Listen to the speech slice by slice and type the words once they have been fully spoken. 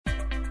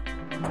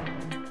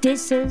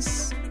This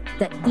is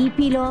the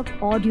Epilogue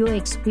Audio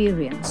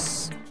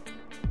Experience.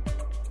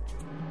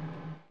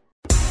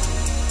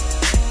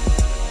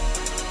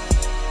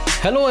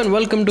 Hello and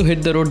welcome to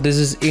Hit the Road. This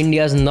is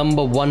India's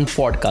 #1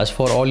 podcast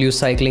for all you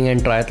cycling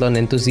and triathlon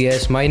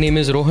enthusiasts. My name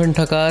is Rohan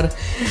Thakar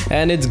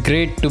and it's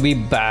great to be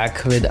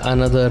back with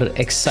another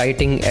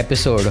exciting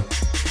episode.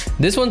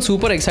 This one's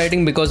super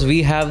exciting because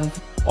we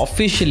have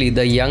officially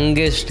the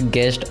youngest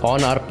guest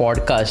on our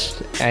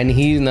podcast and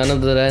he's none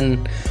other than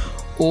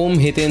Om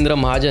Hitendra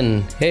Mahajan.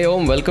 Hey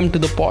Om, welcome to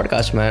the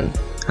podcast, man.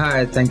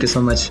 Hi, thank you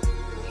so much.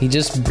 He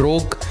just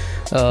broke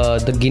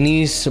the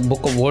Guinness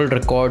Book of World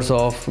Records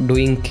of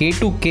doing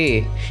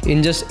K2K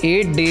in just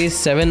 8 days,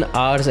 7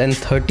 hours and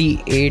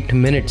 38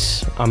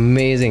 minutes.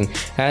 Amazing.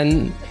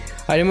 And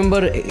I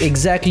remember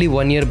exactly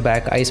 1 year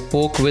back, I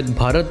spoke with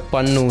Bharat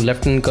Pannu,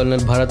 Lieutenant Colonel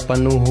Bharat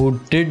Pannu, who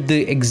did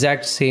the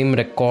exact same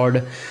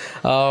record.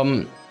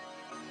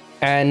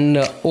 And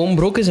Om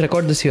broke his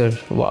record this year.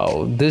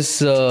 Wow,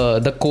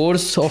 the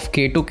course of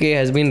K2K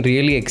has been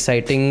really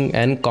exciting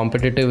and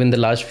competitive in the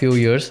last few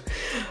years.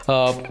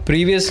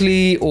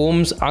 Previously,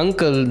 Om's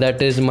uncle,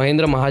 that is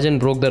Mahendra Mahajan,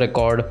 broke the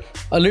record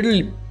a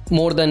little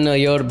more than a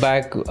year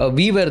back.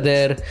 We were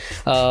there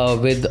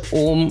with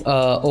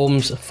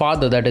Om's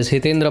father, that is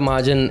Hitendra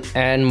Mahajan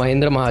and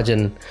Mahendra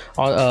Mahajan.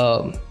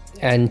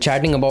 And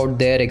chatting about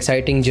their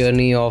exciting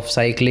journey of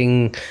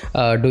cycling,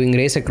 doing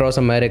Race Across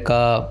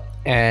America.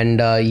 And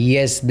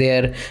yes,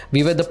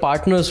 we were the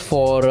partners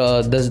for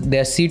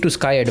their Sea to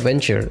Sky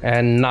adventure.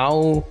 And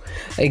now,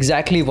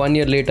 exactly 1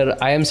 year later,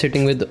 I am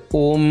sitting with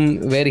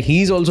Om, where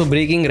he's also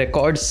breaking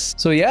records.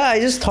 So yeah, I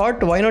just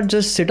thought, why not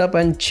just sit up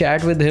and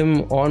chat with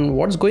him on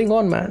what's going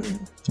on, man?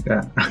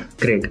 Yeah,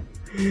 great.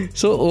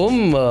 So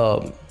Om,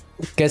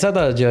 kaisa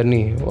tha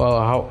journey?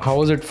 How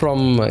was it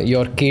from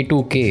your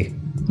K2K?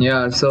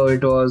 Yeah, so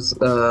it was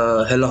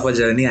a hell of a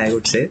journey, I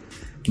would say,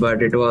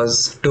 but it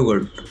was too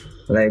good.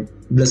 Like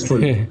blissful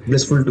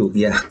too,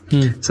 yeah.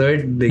 So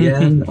it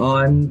began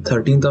on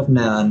 13th of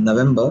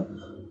November.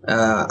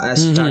 I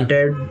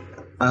started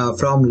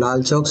from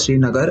Lal Chowk,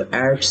 Srinagar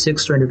at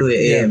 6:22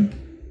 a.m.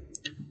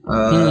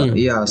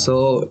 Yeah, so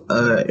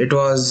it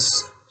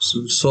was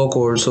so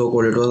cold.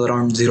 It was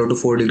around 0 to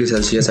 4 degrees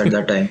Celsius at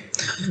that time.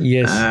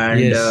 Yes, and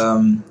yes.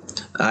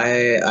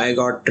 I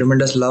got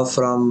tremendous love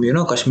from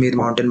Kashmir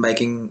Mountain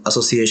Biking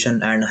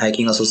Association and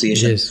Hiking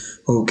Association, Yes.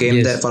 who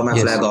came there for my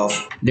flag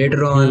off.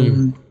 Later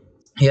on,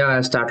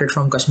 I started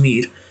from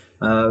Kashmir,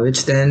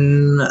 which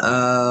then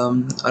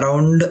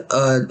around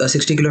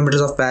 60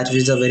 kilometers of patch,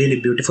 which is a very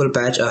beautiful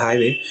patch, a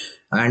highway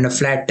and a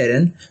flat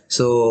terrain.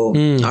 So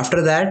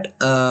after that,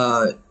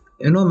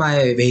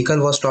 my vehicle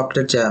was stopped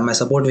at my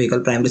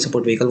primary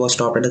support vehicle was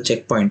stopped at a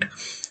checkpoint.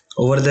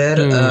 Over there,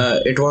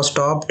 it was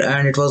stopped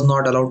and it was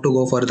not allowed to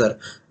go further.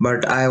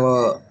 But I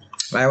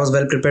was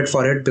well prepared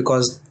for it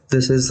because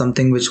this is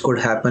something which could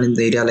happen in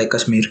the area like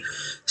Kashmir.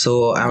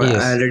 So I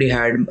already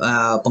had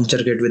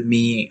puncture kit with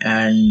me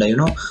and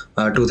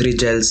 2-3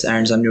 gels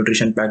and some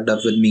nutrition packed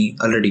up with me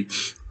already.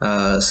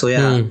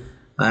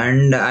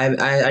 And I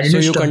didn't. So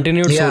you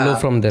continued solo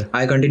from there.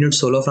 I continued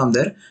solo from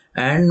there,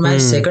 and my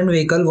second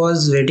vehicle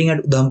was waiting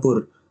at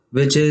Udhampur,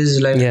 which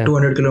is like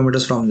 200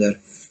 kilometers from there.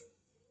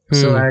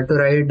 So I had to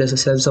ride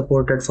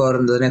self-supported for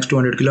the next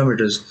 200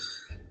 kilometers,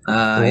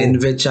 in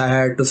which I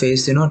had to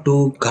face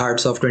 2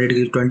 ghats of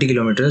 20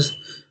 kilometers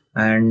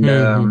and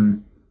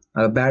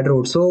a bad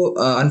road. So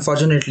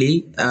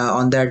unfortunately,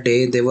 on that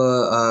day they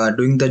were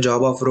doing the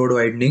job of road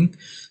widening,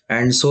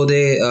 and so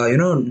they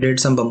did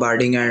some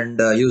bombarding and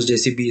used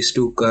JCBs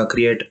to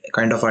create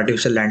kind of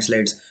artificial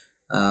landslides.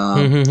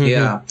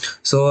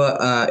 So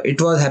it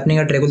was happening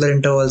at regular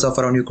intervals of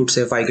around, you could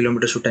say, 5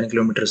 kilometers to 10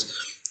 kilometers.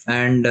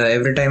 And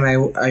every time I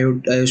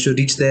used to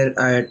reach there,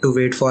 I had to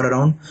wait for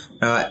around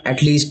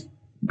at least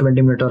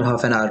 20 minutes or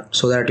half an hour,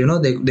 so that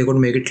they could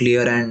make it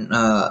clear and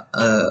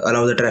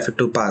allow the traffic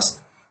to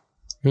pass.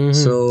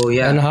 So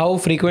And how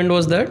frequent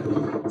was that?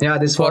 Yeah,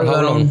 this For was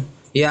how around, long?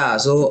 Yeah,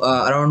 so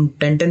around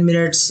 10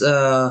 minutes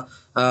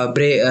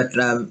break.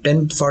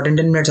 10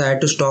 minutes I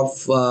had to stop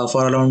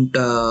for around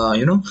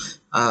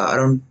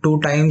around 2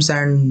 times,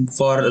 and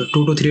for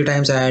 2 to 3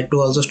 times I had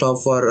to also stop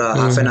for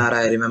half an hour,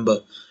 I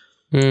remember.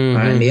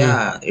 And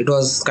it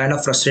was kind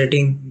of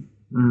frustrating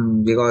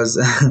because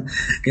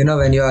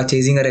when you are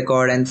chasing a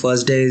record and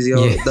first day is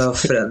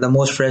the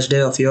most fresh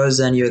day of yours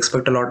and you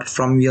expect a lot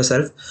from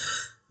yourself,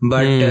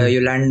 but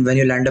when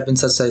you land up in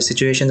such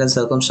situations and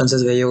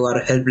circumstances where you are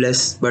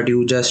helpless, but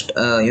you just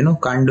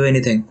can't do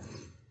anything.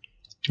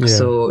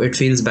 So it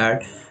feels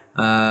bad.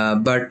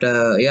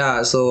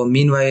 So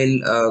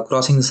meanwhile,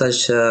 crossing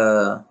such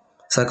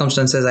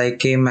circumstances, I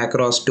came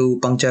across 2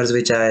 punctures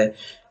which I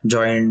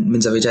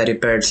which I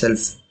repaired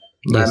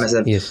by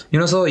myself.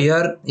 So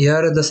here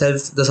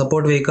the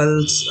support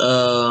vehicles,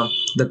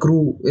 the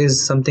crew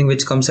is something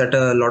which comes at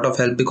a lot of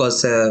help,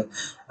 because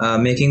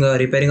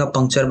repairing a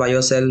puncture by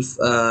yourself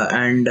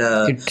and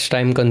it's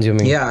time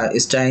consuming.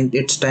 It's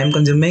time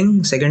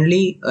consuming.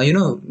 Secondly,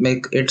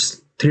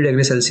 it's 3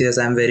 degrees Celsius.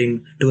 I'm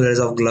wearing 2 layers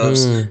of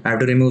gloves. I have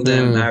to remove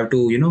them. I have to,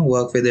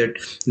 work with it.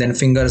 Then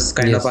fingers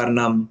kind of Yes. are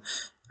numb.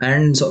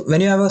 And so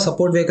when you have a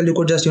support vehicle, you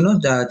could just,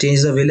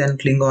 change the wheel and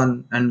cling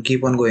on and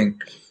keep on going.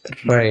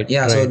 But Right.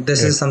 yeah, so Right. this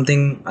is Right.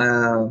 something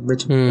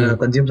which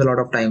consumes a lot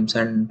of times,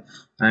 and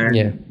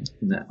Yeah.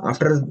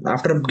 after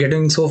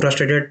getting so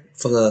frustrated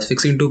for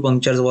fixing two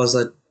punctures was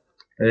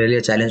really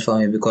a challenge for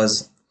me, because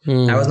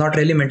I was not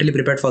really mentally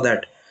prepared for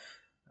that.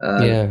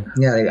 Yeah.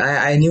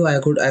 I knew I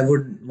would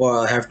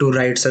have to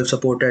ride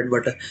self-supported,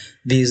 but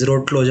these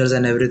road closures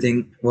and everything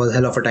was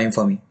hell of a time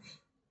for me.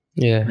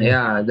 Yeah.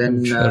 Yeah, I'm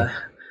then sure.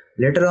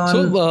 later So,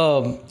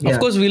 on, of yeah.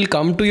 course, we'll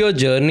come to your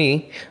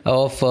journey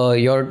of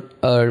your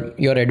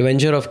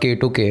adventure of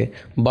K2K.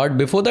 But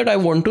before that, I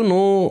want to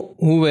know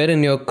who were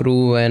in your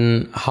crew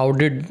and how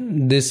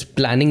did this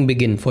planning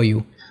begin for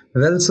you?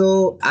 Well,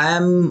 so I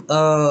am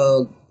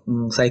a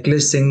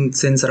cyclist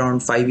since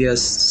around 5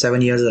 years,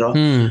 7 years around,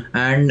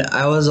 and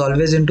I was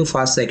always into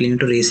fast cycling,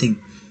 into racing.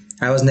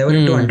 I was never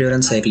into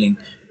endurance cycling.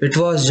 It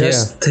was Yeah.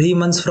 just 3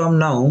 months from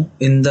now,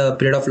 in the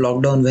period of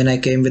lockdown, when I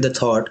came with the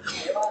thought.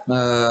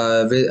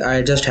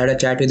 I just had a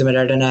chat with my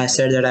dad, and I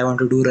said that I want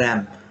to do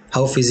RAM.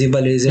 How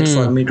feasible is it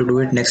for me to do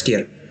it next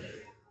year?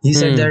 He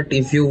said that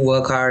if you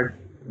work hard,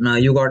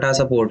 you got our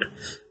support.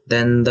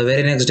 Then the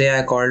very next day,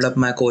 I called up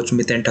my coach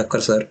Miten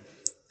Thakkar sir.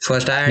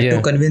 First, I had to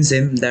Yeah. convince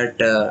him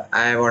that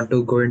I want to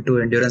go into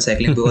endurance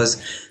cycling, because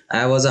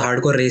I was a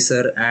hardcore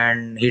racer, and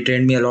he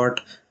trained me a lot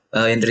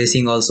in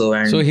racing also.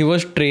 And So he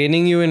was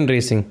training you in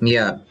racing.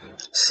 yeah,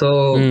 so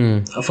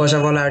first of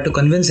all, I had to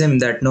convince him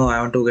that no, I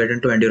want to get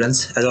into endurance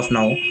as of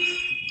now,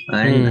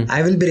 and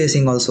I will be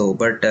racing also.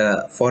 But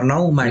for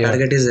now, my Yeah.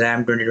 target is RAM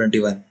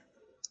 2021.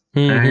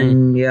 Hmm.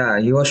 And yeah,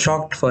 he was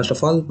shocked first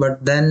of all,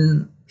 but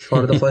then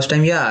for the first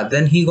time, yeah,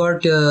 then he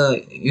got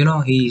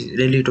he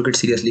really took it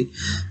seriously,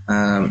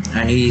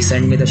 and he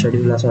sent me the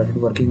schedule. I started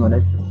working on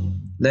it.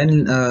 Then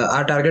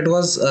our target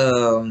was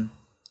the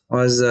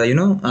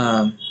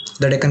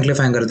Deccan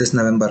Cliffhanger this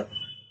November.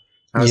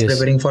 I was Yes.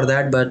 preparing for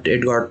that, but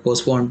it got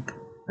postponed,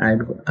 and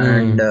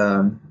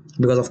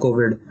because of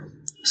COVID.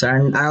 So,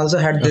 and I also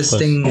had this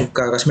course. thing,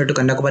 Kashmir to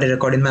Kanyakumari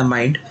record in my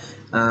mind,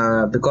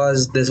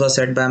 because this was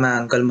said by my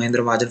uncle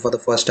Mahendra Mahajan for the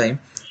first time,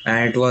 and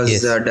it was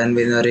Yes. done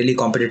in a really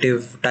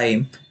competitive time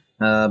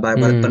by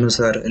Bharat Panu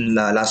sir in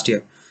last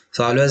year. So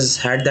I always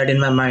had that in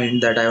my mind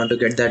that I want to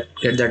get that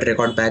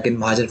record back in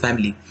Mahajan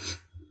family.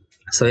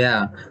 So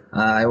yeah,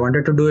 I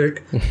wanted to do it,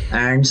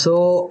 and so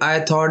I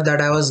thought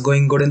that I was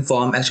going good in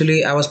form.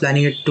 Actually, I was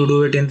planning it to do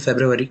it in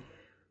February.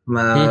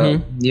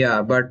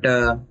 Yeah, but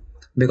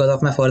because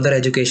of my further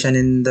education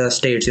in the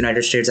states,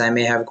 United States, I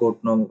may have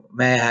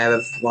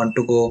want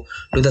to go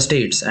to the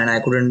states, and I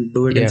couldn't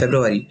do it in Yeah.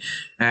 February.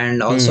 And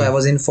also, I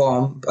was in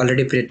form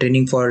already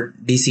training for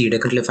DC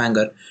Deccan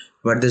Cliffhanger,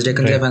 but this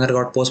Deccan Right. Cliffhanger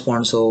got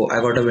postponed, so I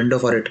got a window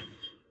for it,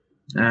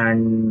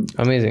 and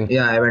Amazing.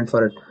 yeah, I went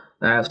for it.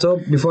 So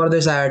before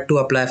this, I had to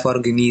apply for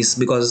Guinness,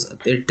 because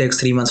it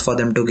takes 3 months for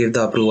them to give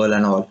the approval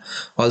and all.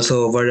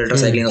 Also, World Ultra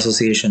Cycling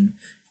Association,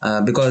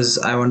 because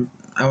I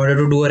wanted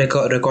to do a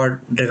record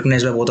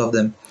recognized by both of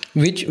them.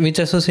 Which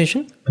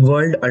association?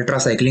 World Ultra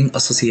Cycling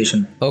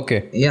Association.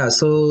 Okay. Yeah,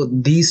 so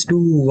these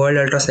two, World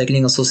Ultra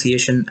Cycling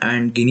Association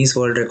and Guinness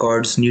World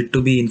Records, need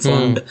to be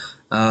informed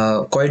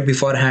quite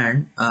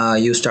beforehand.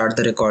 You start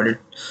the record,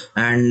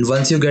 and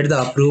once you get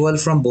the approval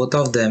from both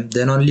of them,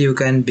 then only you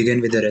can begin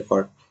with the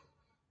record.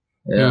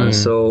 Yeah,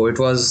 so it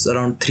was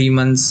around 3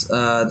 months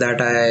that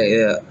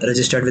I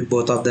registered with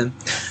both of them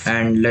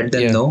and let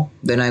them Yeah. know.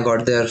 Then I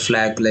got their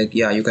flag, like,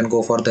 yeah, you can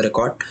go for the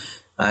record.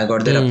 I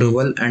got their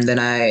approval, and then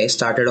I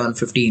started on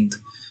 15th.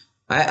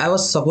 I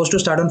was supposed to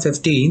start on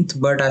 15th,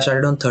 but I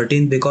started on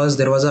 13th because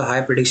there was a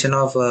high prediction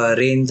of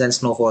rains and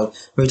snowfall,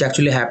 which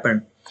actually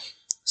happened.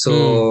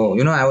 So,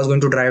 I was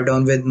going to drive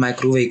down with my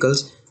crew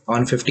vehicles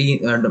on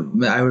 15.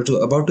 I was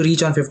about to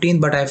reach on 15,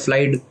 but I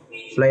flied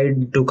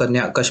to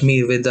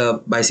Kashmir with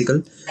a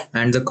bicycle,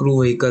 and the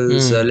crew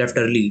vehicles left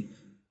early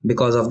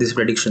because of these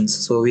predictions.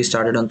 So we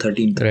started on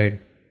 13th. Right.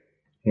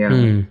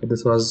 Yeah. So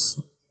this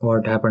was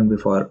what happened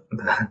before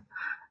the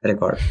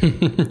record.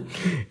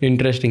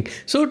 Interesting.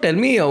 So tell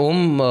me,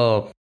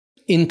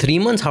 in 3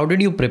 months, how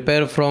did you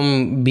prepare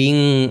from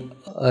being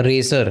a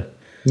racer,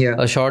 Yeah.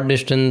 a short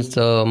distance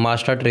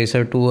mass start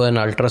racer, to an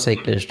ultra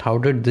cyclist? How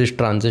did this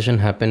transition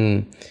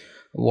happen?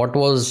 What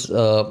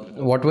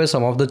were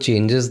some of the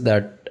changes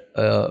that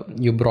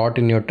you brought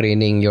in your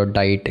training, your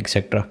diet,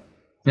 etc.?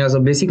 Yeah, so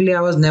basically,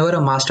 I was never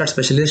a master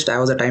specialist. I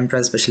was a time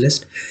trial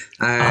specialist.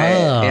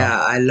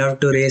 I love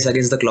to race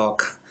against the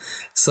clock.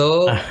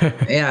 So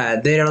yeah,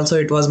 there also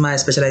it was my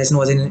specialization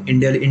was in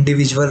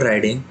individual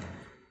riding.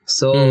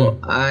 So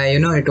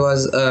it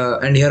was,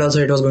 and here also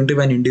it was going to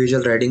be an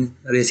individual riding,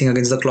 racing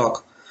against the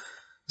clock.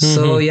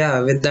 So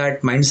yeah, with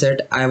that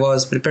mindset, I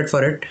was prepared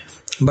for it.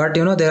 But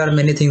there are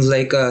many things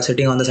like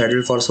sitting on the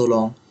saddle for so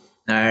long,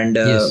 and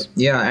Yes.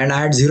 and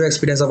I had zero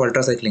experience of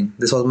ultra cycling.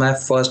 This was my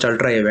first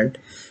ultra event.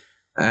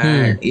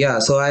 And yeah,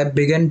 so I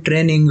began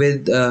training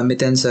with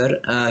Miten sir.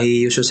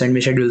 He used to send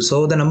me schedule.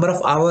 So the number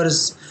of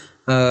hours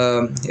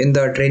in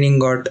the training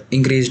got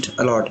increased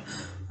a lot.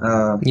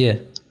 Yeah.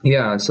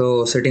 Yeah,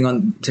 so sitting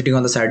on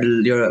the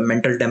saddle, your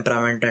mental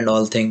temperament and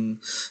all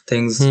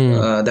things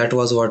that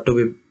was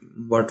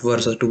what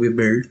was to be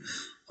built.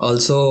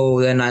 Also,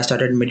 then I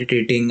started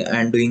meditating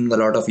and doing a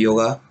lot of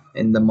yoga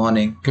in the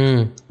morning,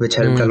 which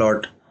helped a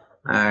lot.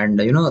 And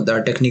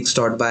the techniques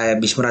taught by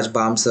Bhishmaraj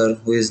Bam sir,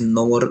 who is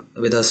no more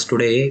with us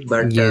today,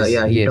 but Yes,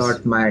 he yes.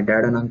 taught my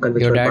dad and uncle,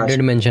 which Your were dad passed.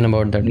 did mention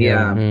about that.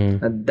 Yeah,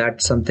 Hmm.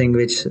 that's something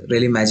which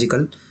really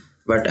magical.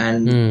 But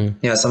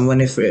someone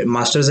if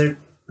masters it,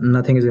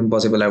 nothing is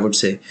impossible, I would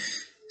say.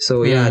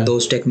 So yeah,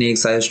 those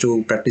techniques, I used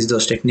to practice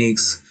those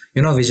techniques,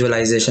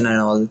 visualization and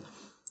all.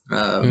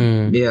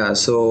 Yeah,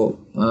 so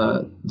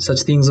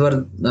such things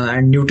were,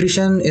 and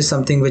nutrition is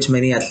something which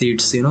many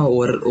athletes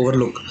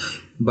overlook,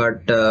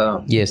 but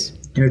Yes.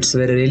 it's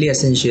very really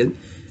essential.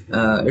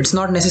 It's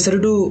not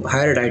necessary to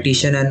hire a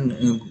dietitian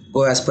and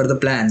go as per the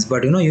plans,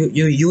 but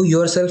you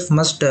yourself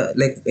must,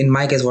 like in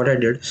my case what I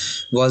did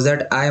was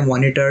that I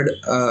monitored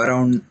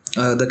around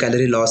the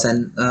calorie loss,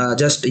 and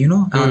just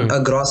on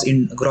a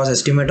gross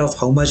estimate of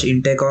how much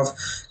intake of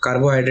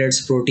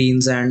carbohydrates,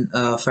 proteins and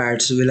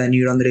fats will I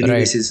need on a daily Right.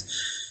 basis.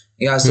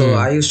 Yeah, so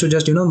I used to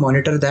just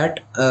monitor that,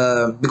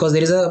 because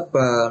there is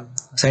a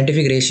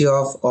scientific ratio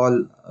of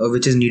all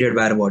which is needed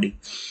by our body.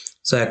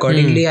 So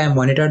accordingly, I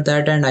monitored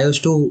that, and I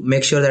used to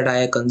make sure that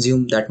I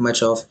consume that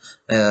much of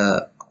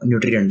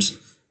nutrients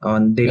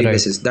on daily Right.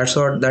 basis. That's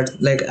what that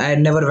like I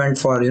never went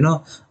for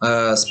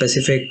a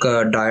specific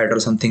diet or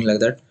something like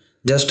that.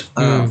 Just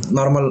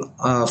normal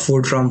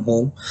food from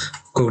home,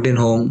 cooked in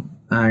home.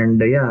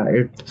 And yeah,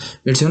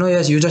 it's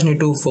yes, you just need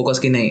to focus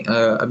कि नहीं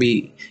अभी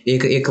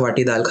एक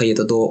वाटी दाल खाइए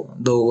तो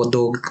दो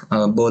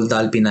बोल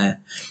दाल पीना है,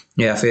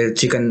 या फिर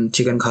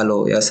चिकन खा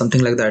लो, या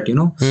something like that.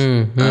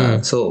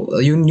 So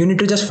you need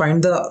to just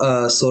find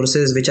the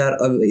sources which are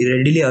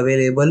readily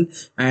available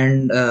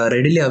and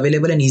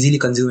easily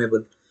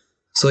consumable.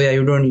 So yeah,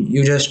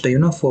 you just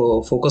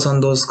focus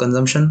on those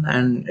consumption,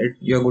 and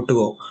you're good to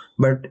go.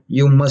 But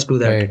you must do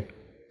that. Right.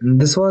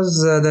 This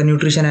was the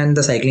nutrition and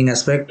the cycling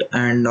aspect,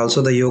 and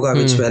also the yoga,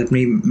 which helped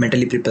me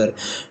mentally prepare.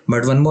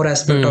 But one more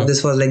aspect of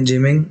this was like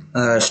gymming,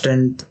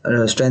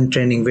 strength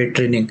training, weight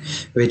training,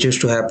 which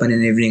used to happen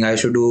in evening. I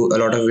should do a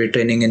lot of weight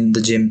training in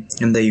the gym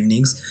in the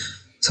evenings.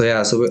 So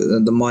yeah, so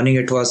the morning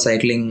it was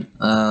cycling,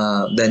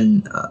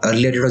 then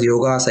earlier it was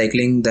yoga,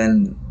 cycling,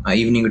 then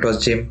evening it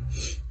was gym,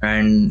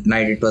 and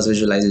night it was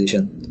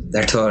visualization.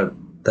 That's how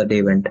the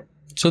day went.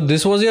 So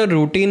this was your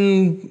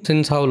routine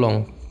since how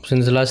long?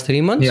 Since the last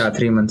 3 months? Yeah,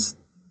 3 months.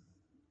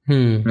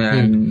 And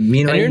And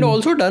meanwhile, you'd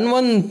also done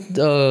one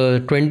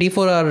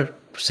 24-hour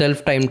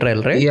self-time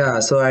trial, right? yeah,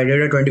 so I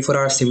did a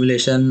 24-hour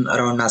simulation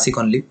around Nasik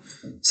only.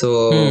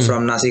 So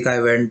from Nasik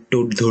I went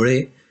to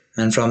Dhule,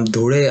 and from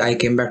Dhule I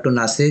came back to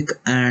Nasik,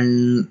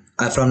 and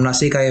from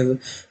Nasik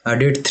I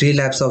did 3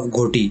 laps of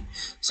Ghoti.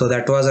 So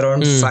that was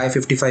around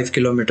 555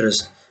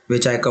 kilometers,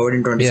 which I covered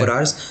in 24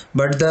 hours.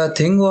 But the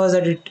thing was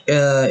that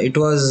it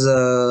was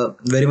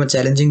very much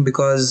challenging,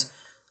 because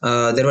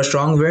there were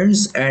strong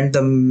winds, and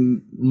the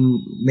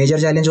major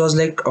challenge was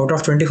like out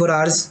of 24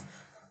 hours,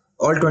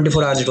 all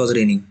 24 hours it was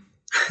raining.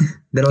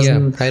 There was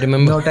I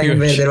remember no time you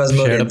where there was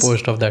no shared a rains.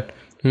 post of that.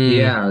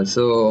 Yeah,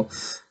 so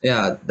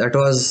yeah, that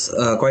was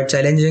quite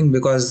challenging,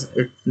 because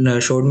it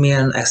showed me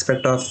an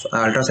aspect of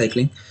ultra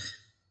cycling,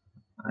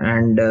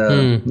 and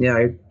yeah,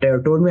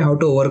 it told me how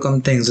to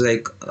overcome things.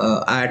 Like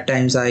at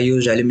times I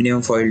used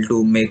aluminium foil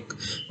to make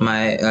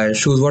my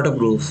shoes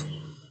waterproof,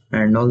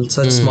 and all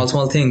such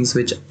small things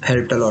which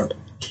helped a lot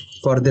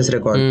for this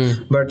record.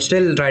 But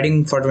still,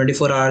 riding for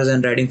 24 hours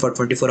and riding for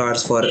 24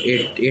 hours for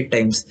eight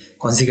times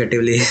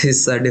consecutively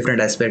is a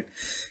different aspect.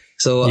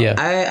 So Yeah.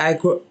 I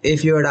could,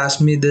 if you had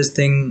asked me this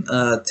thing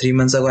 3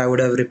 months ago, I would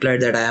have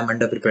replied that I am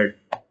underprepared,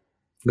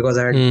 because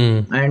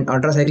and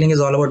ultra cycling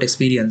is all about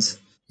experience.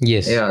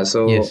 Yes. Yeah,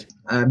 so Yes.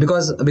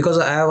 because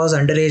I was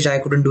underage, I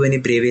couldn't do any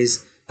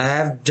breves. I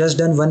have just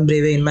done one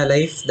breve in my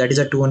life, that is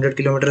a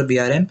 200-kilometer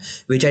BRM,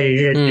 which I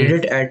did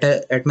it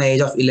at my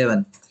age of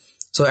 11.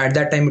 So at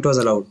that time it was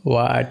allowed.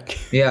 What?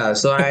 Yeah,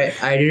 so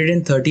I did it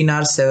in 13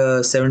 hours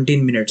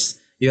 17 minutes.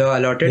 You are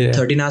allotted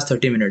 13 hours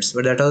 30 minutes.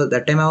 But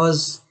that time I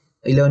was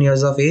 11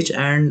 years of age,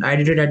 and I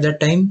did it at that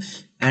time,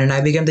 and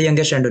I became the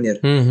youngest randonneur.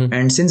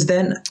 And since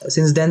then,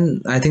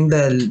 I think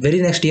the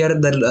very next year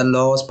the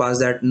law was passed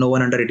that no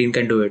one under 18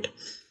 can do it.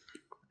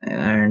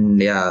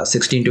 And yeah,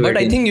 16 to But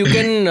 18. I think you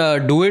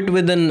can do it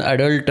with an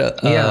adult.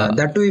 Yeah,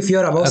 that too if you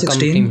are above 16.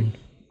 accompaniment.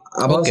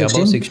 Above, Okay,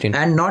 16, above 16.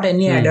 and not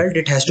any adult,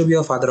 it has to be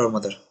your father or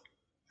mother.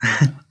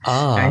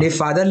 And if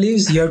father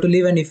leaves, you have to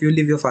leave, and if you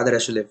leave, your father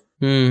has to live.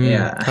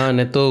 Yeah. हाँ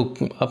नहीं तो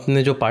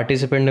अपने जो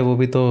participant है वो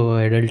भी तो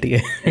adult ही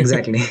है.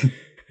 Exactly.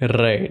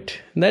 Right.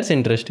 That's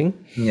interesting.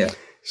 Yeah.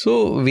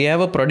 So we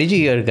have a prodigy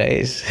here,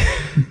 guys.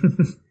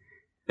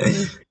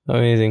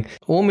 Amazing.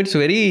 Om, it's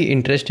very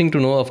interesting to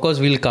know. Of course,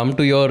 we'll come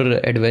to your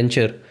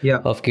adventure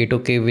of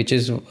K2K, which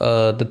is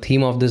the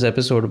theme of this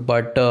episode.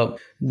 But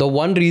the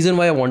one reason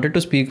why I wanted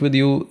to speak with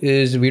you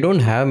is we don't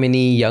have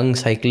many young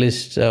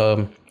cyclists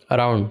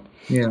around.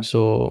 Yeah.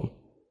 So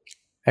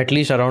at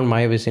least around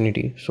my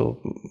vicinity. So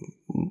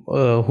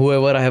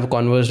whoever I have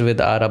conversed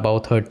with are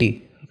about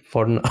 30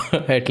 for now,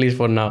 at least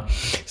for now.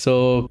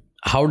 So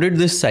how did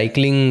this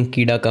cycling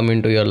kida come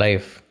into your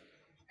life,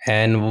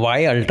 and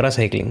why ultra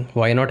cycling?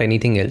 Why not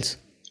anything else?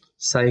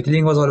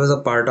 Cycling was always a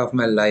part of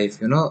my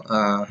life, you know.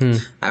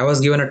 I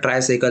was given a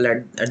tricycle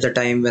at the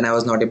time when I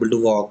was not able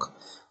to walk.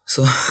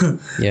 So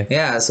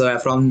Yeah. so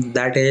from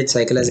that age,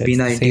 cycle has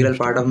been an the integral same.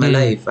 part of my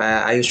life.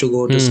 I used to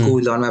go to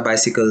school on my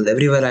bicycle.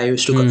 Everywhere I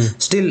used to go.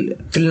 Still,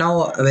 till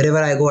now, wherever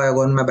I go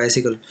on my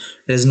bicycle.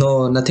 There's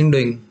nothing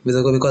doing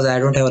because I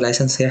don't have a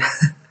license here.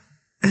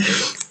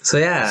 So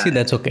See,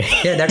 that's okay.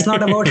 that's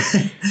not about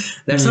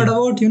that's not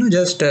about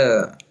just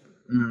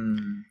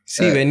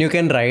See, when you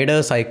can ride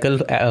a cycle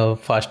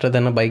faster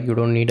than a bike, you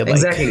don't need a bike.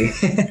 exactly.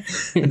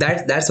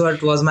 That's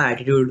what was my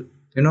attitude,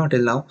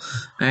 till now,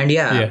 and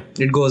Yeah.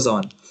 it goes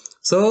on.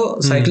 So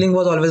cycling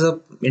was always a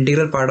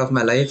integral part of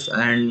my life,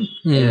 and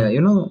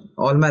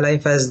all my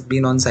life has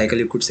been on cycle,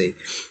 you could say.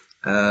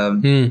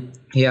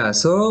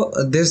 So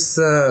this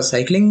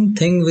cycling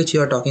thing which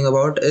you are talking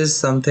about is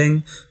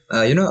something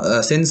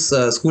since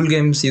school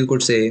games, you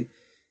could say.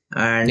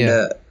 And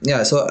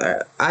so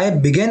I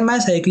began my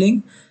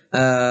cycling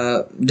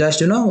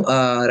just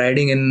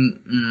riding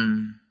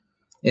in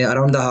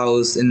around the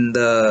house in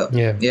the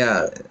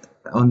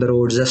on the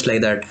roads, just like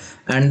that.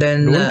 And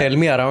then Don't tell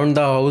me around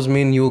the house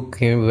mean you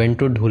went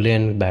to Dhule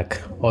and back,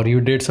 or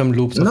you did some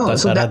loops of No,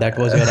 so Kasara. That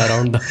was your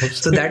around the house.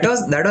 so that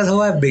was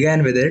how I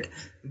began with it.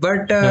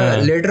 But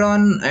later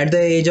on, at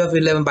the age of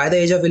 11, by the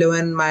age of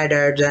 11, my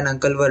dad and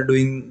uncle were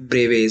doing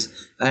breveways,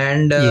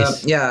 and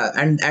Yes.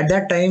 and at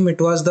that time it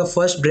was the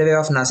first breve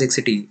of Nasik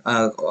city,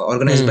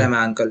 organized by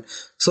my uncle.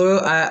 So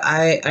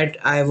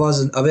I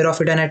was aware of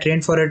it, and I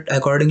trained for it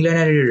accordingly, and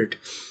I did it.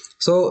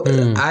 So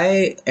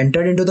I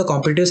entered into the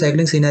competitive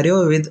cycling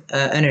scenario with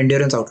an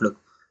endurance outlook.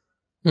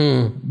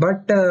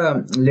 But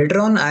later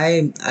on,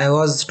 I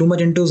was too much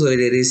into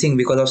racing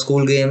because of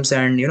school games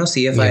and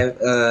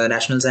CFI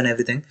nationals and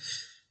everything.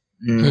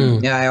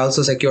 I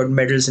also secured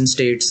medals in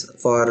states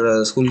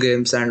for school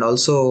games, and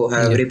also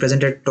have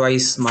represented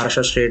twice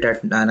Maharashtra state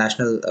at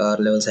national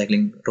level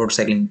cycling, road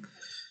cycling.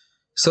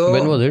 So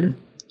When was it?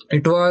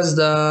 it was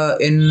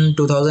in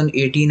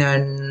 2018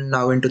 and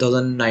now in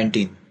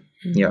 2019.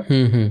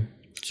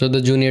 So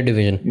the junior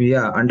division.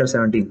 Under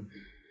 17.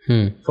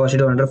 First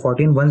it was under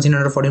 14, once in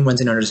under 14,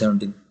 once in under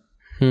 17.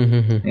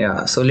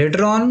 So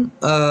later on,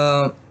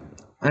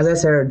 as I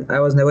said, I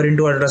was never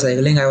into ultra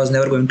cycling. I was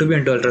never going to be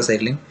into ultra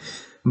cycling.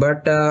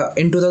 But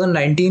in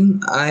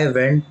 2019, I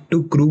went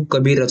to crew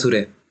Kabir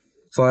Rathore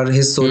for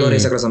his solo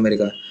race across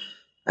America.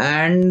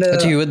 And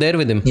Actually, you were there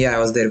with him. I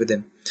was there with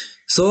him.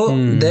 So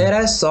there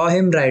I saw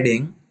him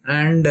riding,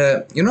 and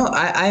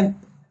I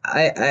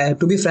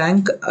to be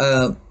frank,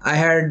 I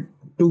had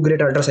two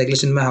great ultra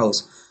cyclists in my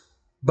house,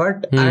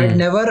 but I had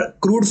never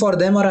crewed for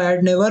them, or I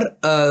had never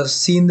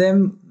seen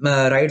them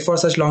ride for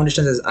such long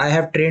distances. I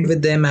have trained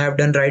with them, I have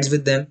done rides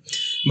with them,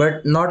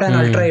 but not an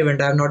ultra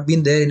event. I have not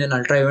been there in an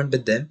ultra event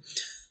with them.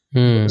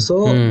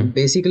 So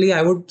basically,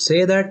 I would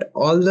say that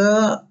all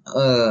the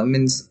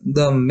means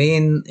the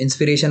main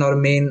inspiration or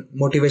main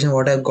motivation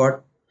what I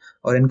got,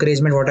 or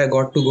encouragement what I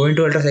got to go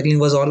into ultra cycling,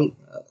 was all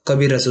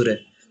Kabir Rathore,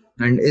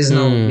 and is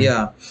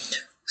now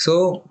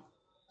So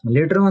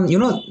later on,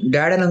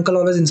 dad and uncle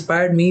always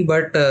inspired me,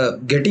 but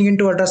getting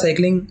into ultra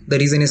cycling, the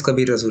reason is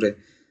Kabir Rathore.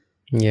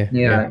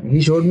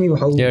 He showed me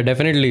how. Yeah,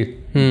 definitely.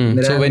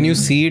 So when you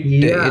see it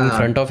in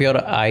front of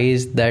your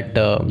eyes, that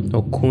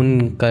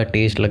खून का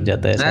taste लग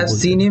जाता है. I've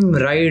seen him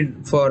ride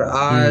for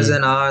hours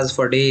and hours,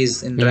 for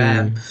days in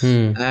RAM,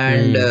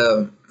 and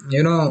I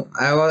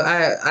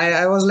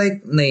was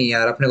like, नहीं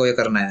यार, अपने को ये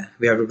करना है.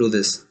 We have to do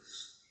this.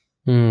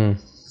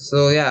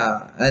 So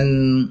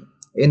and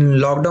in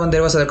lockdown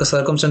there were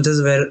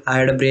circumstances where I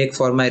had a break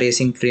for my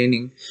racing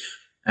training,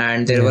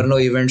 and there were no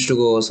events to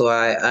go. So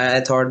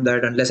I thought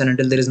that unless and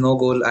until there is no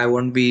goal, I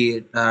won't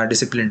be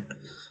disciplined.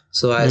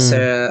 So I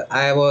said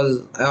I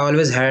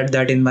always had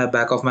that in my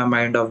back of my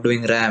mind of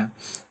doing RAM,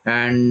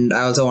 and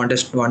I also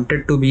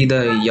wanted to be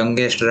the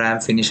youngest RAM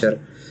finisher.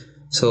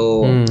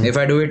 So if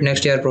I do it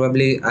next year,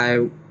 probably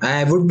I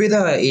would be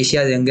the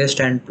Asia's youngest,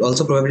 and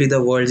also probably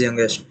the world's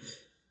youngest.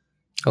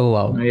 Oh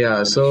wow.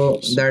 So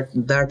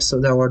that's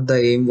what the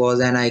aim was,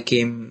 and I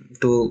came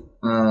to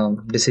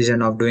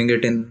decision of doing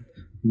it in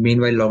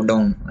meanwhile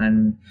lockdown.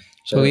 And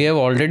so we have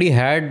already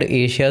had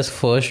Asia's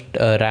first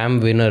RAM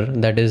winner,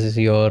 that is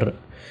your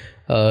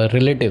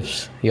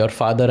relatives, your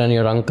father and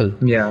your uncle.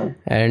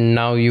 And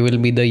now you will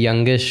be the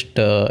youngest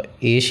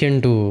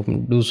Asian to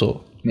do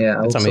so.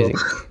 That's amazing.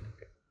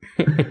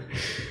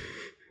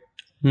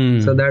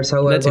 So that's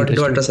how I got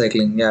into ultra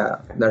cycling.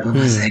 That was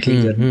my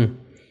cycling journey.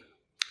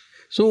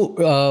 So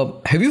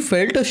have you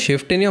felt a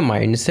shift in your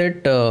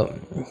mindset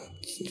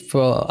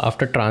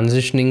after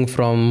transitioning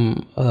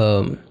from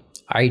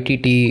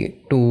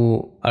ITT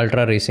to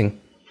ultra racing?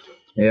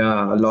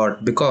 A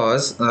lot,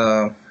 because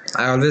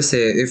I always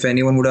say, if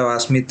anyone would have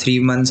asked me 3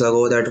 months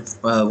ago that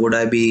would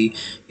I be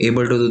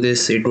able to do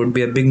this, it would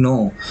be a big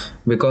no,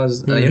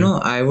 because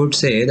I would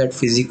say that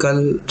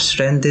physical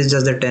strength is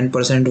just the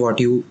 10% what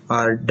you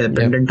are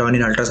dependent on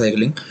in ultra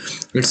cycling.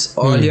 It's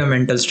all your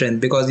mental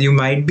strength, because you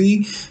might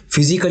be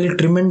physically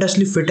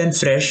tremendously fit and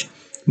fresh,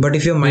 but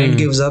if your mind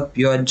gives up,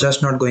 you are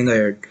just not going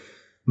ahead.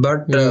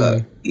 But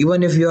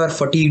even if you are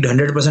fatigued,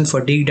 100%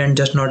 fatigued and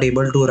just not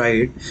able to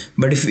ride,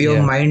 but if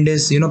your mind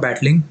is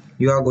battling,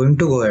 you are going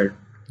to go ahead.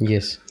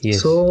 Yes.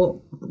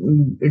 So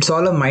it's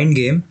all a mind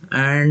game,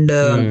 and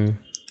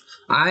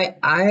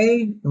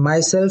I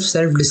myself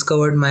self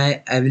discovered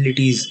my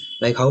abilities,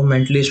 like how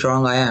mentally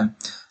strong I am.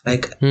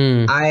 Like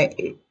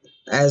I,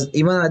 as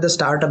even at the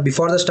start of,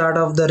 before the start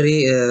of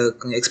the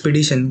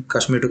expedition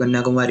Kashmir to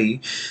Kanyakumari,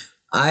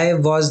 I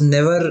was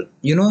never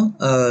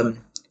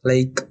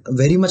like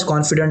very much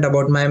confident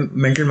about my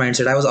mental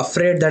mindset. I was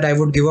afraid that I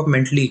would give up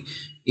mentally,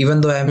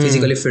 even though I am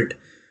physically fit.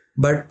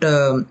 But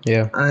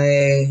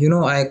I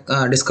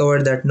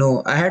discovered that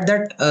no, I had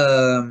that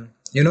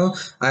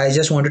I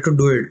just wanted to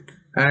do it.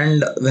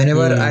 And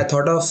whenever I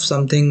thought of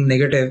something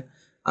negative,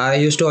 I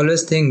used to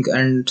always think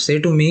and say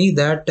to me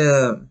that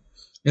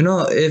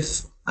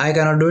if I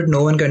cannot do it,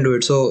 no one can do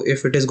it. So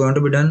if it is going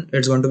to be done,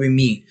 it's going to be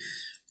me.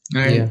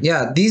 And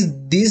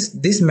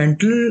this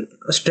mental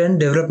strength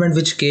development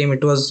which came,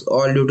 it was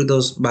all due to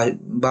those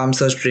balm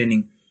surge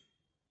training.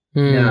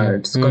 Yeah,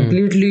 it's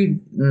completely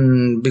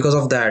because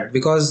of that.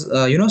 Because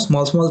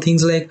small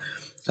things like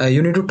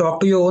you need to talk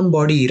to your own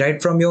body,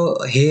 right from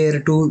your hair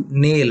to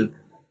nail,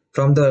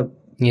 from the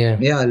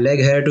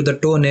leg hair to the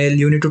toenail.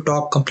 You need to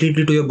talk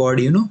completely to your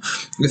body.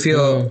 If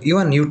you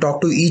even you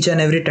talk to each and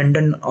every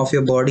tendon of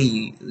your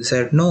body,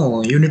 said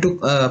no, you need to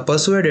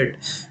persuade it,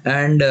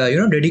 and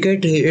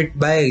dedicate it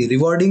by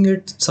rewarding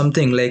it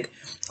something. Like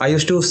I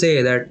used to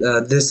say that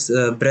this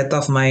breath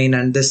of mine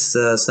and this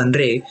sun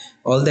ray,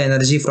 all the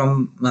energy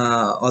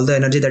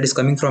that is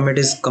coming from it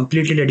is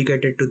completely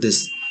dedicated to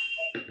this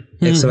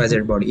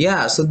XYZ body.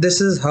 Yeah, so this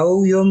is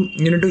how you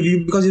need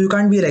to, because you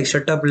can't be like,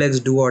 shut up,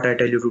 legs, do what I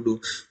tell you to do.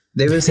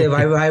 They will say,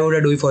 why would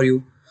I do it for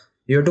you?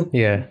 You have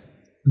to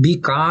be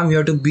calm, you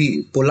have to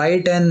be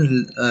polite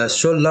and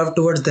show love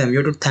towards them.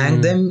 You have to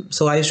thank them.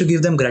 So I used to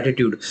give them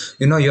gratitude.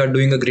 You are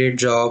doing a great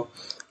job.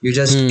 You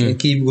just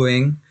keep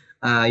going.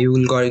 You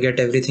will get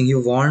everything you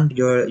want.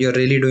 You're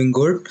really doing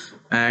good,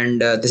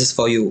 and this is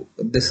for you.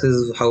 This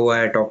is how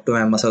I talk to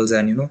my muscles.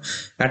 And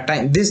at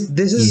time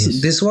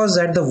this was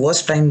at the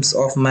worst times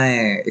of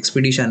my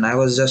expedition. I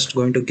was just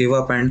going to give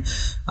up, and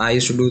I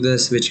used to do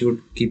this, which would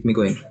keep me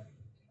going.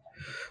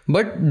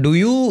 But do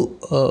you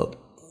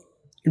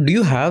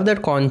have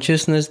that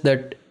consciousness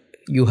that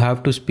you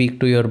have to speak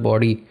to your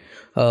body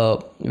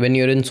when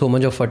you're in so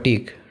much of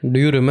fatigue? Do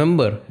you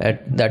remember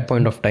at that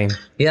point of time?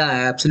 Yeah,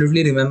 I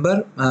absolutely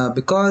remember,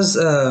 because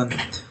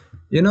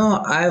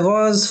I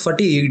was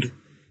fatigued.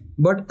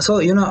 But so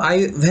when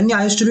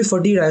I used to be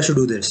fatigued, I used to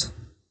do this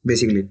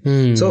basically.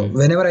 So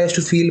whenever I used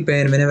to feel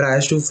pain, whenever I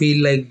used to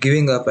feel like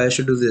giving up, I used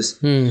to do this.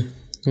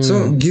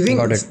 So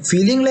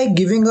feeling like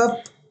giving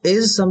up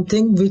is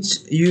something which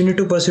you need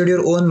to persuade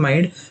your own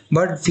mind,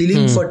 but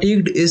feeling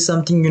fatigued is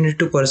something you need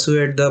to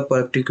persuade the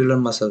particular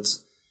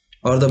muscles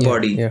or the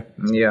body.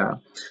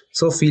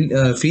 So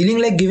feeling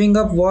like giving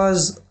up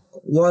was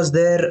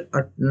there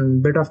a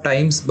bit of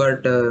times,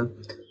 but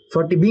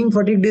being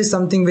fatigued is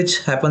something which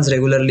happens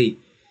regularly.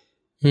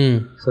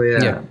 So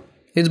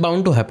it's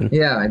bound to happen.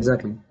 Yeah,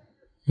 exactly.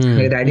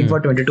 Like riding for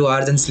 22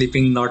 hours and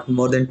sleeping not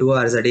more than 2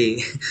 hours a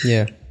day.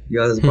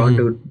 You're bound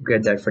to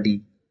get that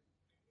fatigue.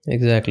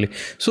 Exactly.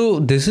 So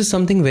this is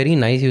something very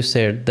nice you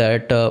said,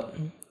 that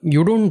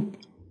you don't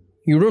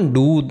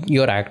do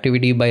your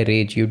activity by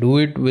rage. You do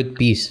it with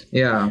peace.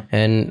 Yeah.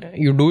 And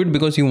you do it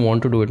because you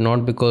want to do it,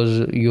 not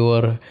because you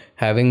are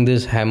having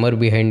this hammer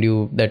behind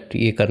you that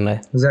ye karna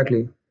hai.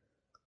 Exactly.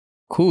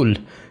 Cool.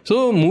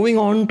 So moving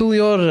on to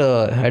your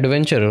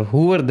adventure,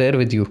 who were there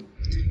with you?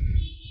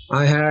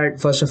 I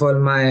had, first of all,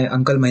 my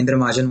uncle Mahindra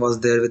Mahajan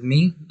was there with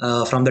me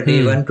from the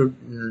day one to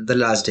the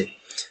last day.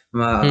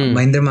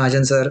 Mahindra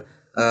Mahajan sir,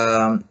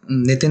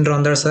 Nitin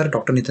Rondar sir,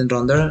 Dr. Nitin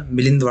Rondar,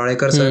 Milind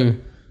Wadekar sir,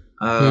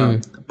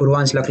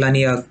 Purvansh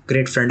Laklani, a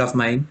great friend of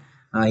mine.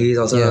 He is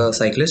also a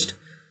cyclist,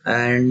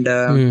 and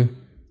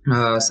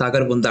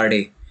Sagar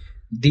Bundade.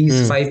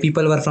 These 5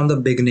 people were from the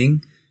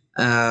beginning.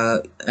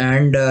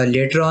 And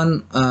later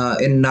on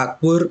in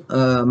Nagpur,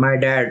 my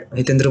dad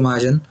Hitendra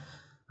Mahajan,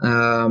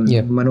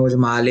 Manoj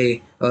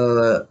Mahale,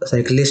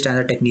 cyclist and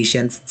a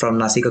technician from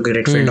Nasik, a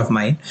great friend of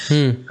mine,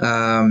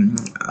 and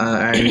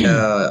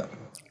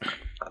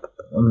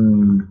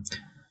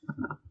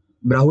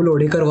Rahul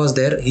Odekar was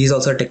there. He's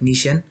also a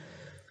technician.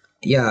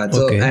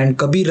 So and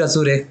Kabir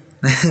Rasure,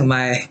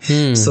 my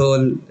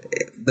soul,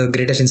 the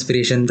greatest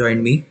inspiration,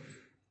 joined me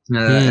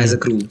as a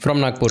crew from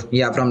Nagpur.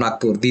 From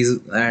Nagpur.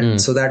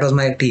 So that was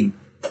my team.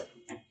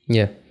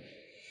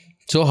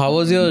 So how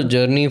was your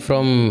journey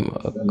from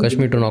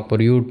Kashmir to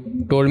Nagpur?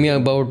 You told me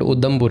about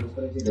Udhampur.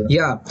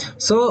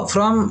 So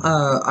from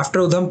after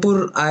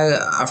Udhampur,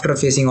 after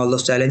facing all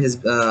those challenges,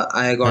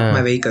 I got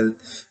my vehicle.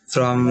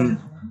 From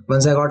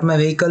once I got my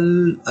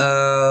vehicle,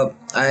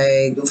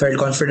 I felt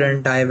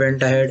confident. I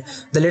went ahead.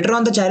 The later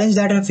on the challenge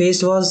that I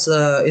faced was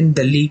in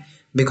Delhi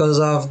because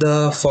of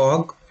the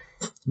fog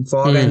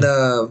and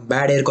the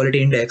bad air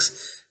quality index.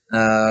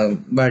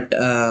 But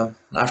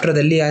after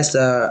Delhi,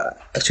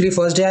 actually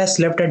first day I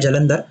slept at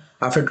Jalandhar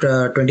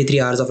after 23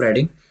 hours of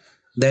riding.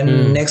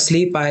 Then next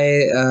day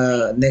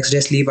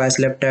sleep I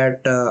slept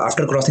at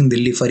after crossing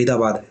Delhi,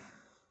 Faridabad.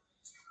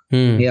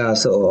 Yeah,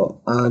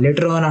 so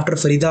later on after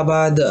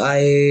Faridabad,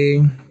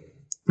 I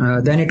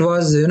then it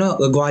was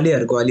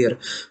Gwalior.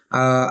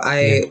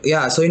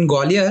 So in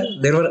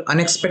Gwalior there were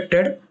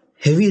unexpected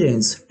heavy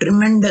rains,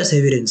 tremendous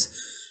heavy rains,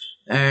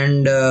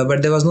 and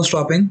but there was no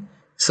stopping.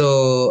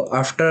 So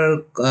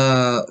after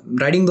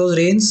riding those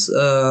rains,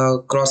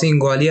 crossing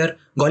Gwalior,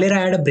 I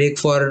had a break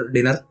for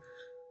dinner,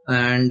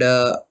 and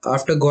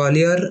after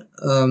Gwalior,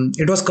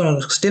 it was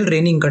still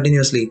raining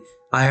continuously.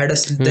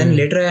 Then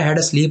later I had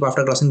a sleep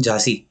after crossing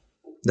Jhansi.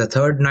 The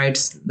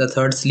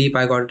third sleep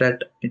I got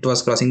at it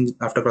was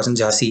after crossing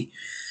Jhansi.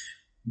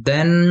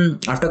 Then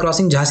after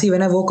crossing Jhansi,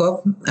 when I woke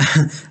up,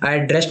 I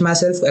dressed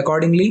myself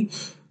accordingly.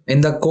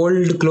 In the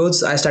cold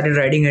clothes, I started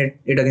riding it.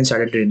 It again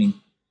started raining.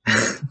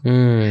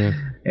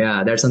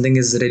 Yeah, that something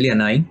is really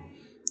annoying.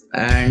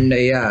 And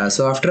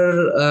so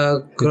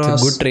after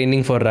It's a good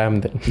training for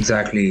Ram then.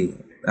 Exactly.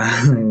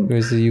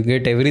 Because you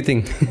get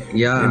everything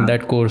in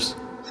that course.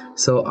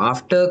 So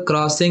after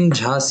crossing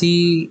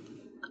Jhansi,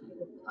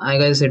 I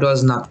guess it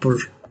was Nagpur.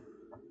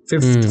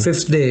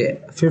 Fifth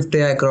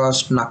day I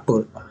crossed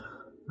Nagpur.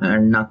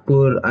 And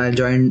Nagpur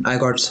I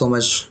got so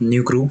much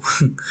new crew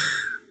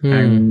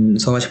and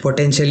so much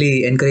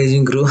potentially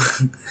encouraging crew.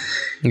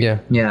 Yeah,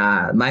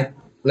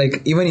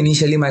 even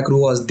initially my crew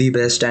was the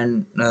best,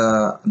 and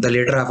the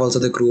later half also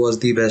the crew was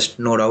the best,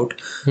 no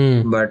doubt.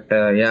 But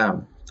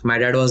my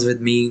dad was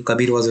with me,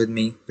 Kabir was with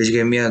me, which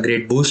gave me a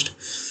great boost.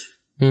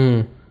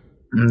 And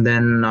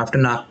then after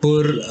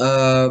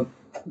Nagpur,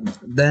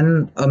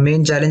 then a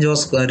main challenge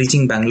was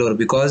reaching Bangalore,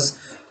 because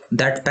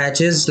that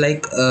patch is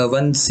like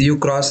once you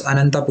cross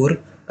Anantapur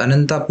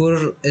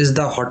is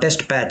the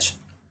hottest patch.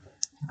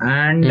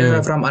 And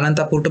from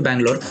Anantapur to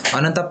Bangalore,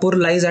 Anantapur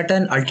lies at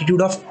an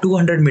altitude of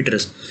 200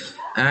 meters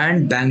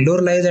and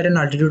Bangalore lies at an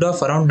altitude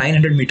of around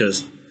 900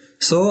 meters.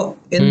 So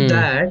in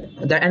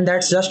and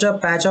that's just a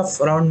patch of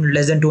around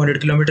less than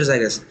 200 kilometers, I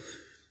guess.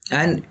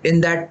 And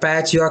in that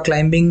patch, you are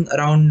climbing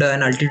around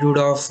an altitude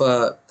of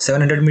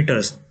 700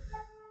 meters.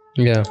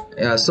 Yeah.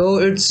 So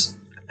it's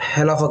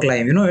hell of a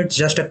climb. It's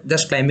just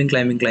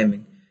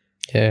climbing.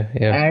 Yeah.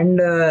 And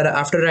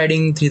after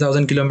riding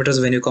 3,000 kilometers,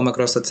 when you come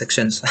across such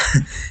sections,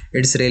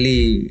 it's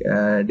really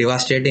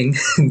devastating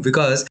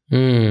because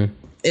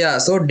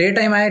so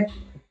daytime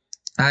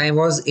I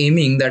was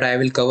aiming that I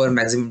will cover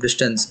maximum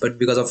distance, but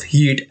because of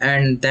heat,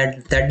 and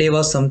that day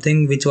was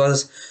something which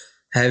was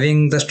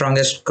having the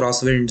strongest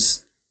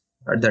crosswinds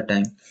at that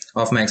time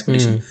of my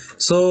expedition.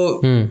 So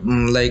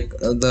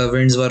the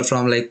winds were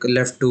from like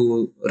left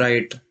to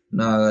right,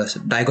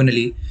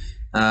 diagonally,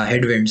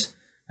 headwinds,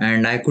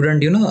 and I couldn't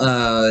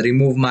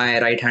remove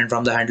my right hand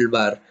from the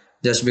handlebar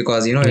just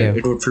because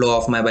it would flow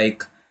off my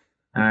bike,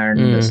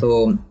 and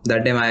so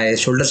that day my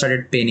shoulder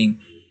started paining.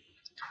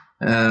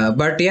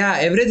 But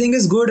everything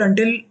is good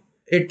until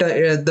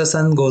the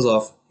sun goes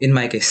off, in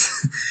my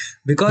case.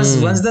 Because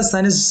once the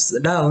sun is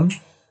down,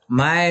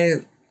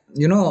 I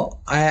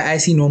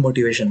see no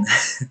motivation.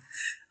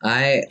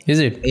 Is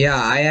it? Yeah,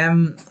 I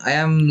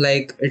am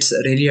like, it's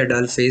really a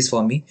dull phase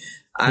for me.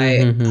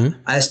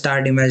 I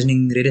start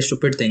imagining really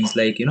stupid things,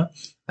 like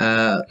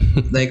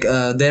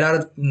there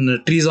are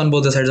trees on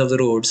both the sides of the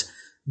roads.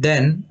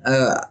 Then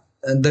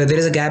there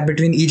is a gap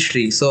between each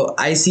tree, so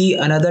I see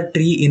another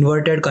tree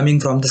inverted coming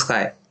from the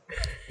sky.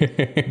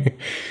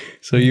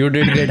 So you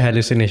did get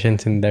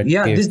hallucinations in that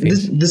case.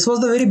 This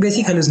was the very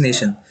basic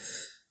hallucination.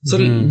 So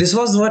this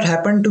was what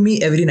happened to me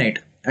every night,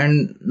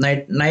 and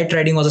night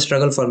riding was a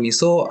struggle for me.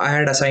 So I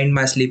had assigned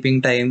my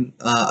sleeping time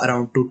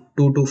around 2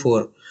 to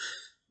 4,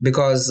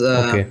 because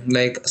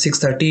like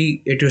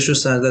 6:30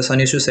 the sun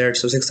used to set.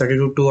 So 6:30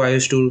 to 2 I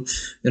used to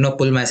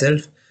pull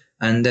myself,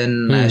 and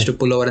then I used to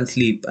pull over and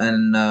sleep.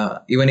 And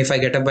even if I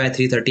get up by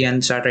 3:30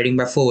 and start riding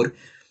by 4,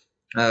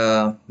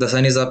 the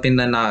sun is up in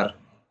an hour.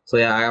 So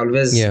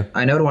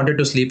I never wanted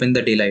to sleep in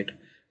the daylight.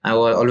 I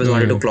always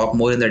wanted to clock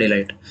more in the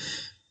daylight.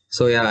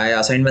 So I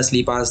assigned my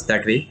sleep hours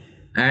that way.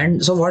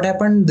 And so what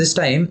happened this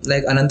time,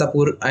 like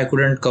Anantapur, I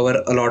couldn't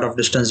cover a lot of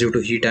distance due to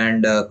heat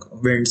and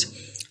winds.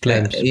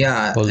 Climbs.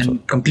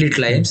 And complete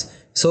climbs.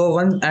 So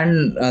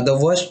the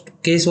worst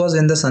case was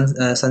in the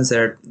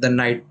sunset, the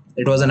night.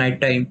 It was a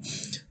night time.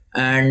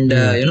 And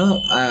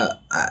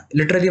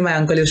literally my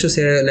uncle used to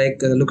say,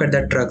 like, look at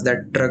that truck's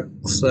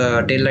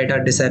tail light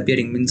are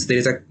disappearing, means there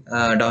is a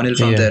downhill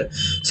from there.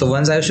 So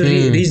once I used to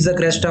reach the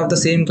crest of the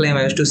same climb,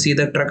 I used to see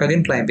the truck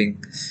again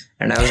climbing,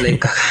 and I was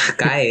like,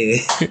 kai.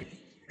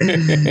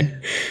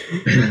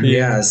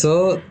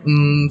 So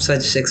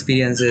such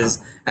experiences.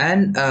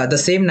 And the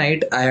same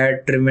night I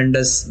had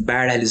tremendous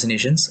bad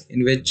hallucinations,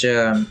 in which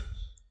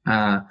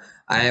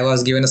I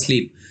was given a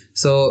sleep.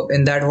 So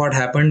in that, what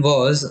happened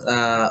was,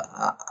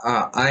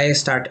 I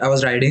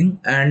was riding,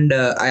 and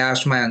I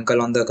asked my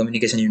uncle on the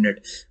communication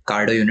unit,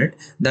 cardo unit,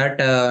 that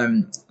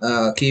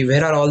ki,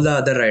 where are all the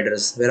other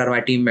riders? Where are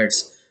my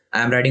teammates?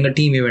 I'm riding a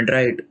team event,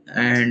 right?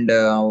 And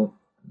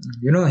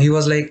he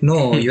was like,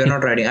 no, you are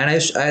not riding. And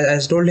I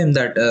told him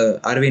that,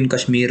 are we in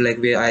Kashmir? Like,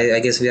 I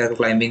guess we are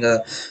climbing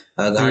a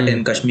ghat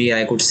in Kashmir.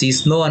 I could see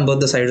snow on both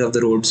the sides of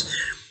the roads.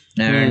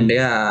 And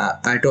yeah,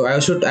 I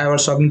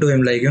was talking to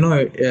him like,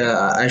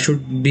 I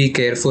should be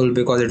careful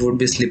because it would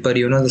be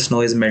slippery, the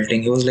snow is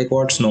melting. He was like,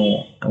 what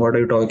snow? What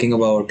are you talking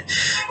about?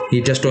 He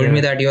just told me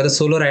that you are the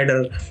solo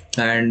rider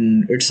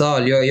and it's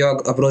all,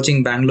 you're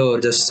approaching Bangalore,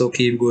 just so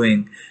keep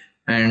going.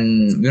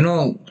 And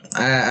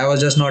I was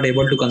just not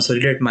able to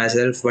consolidate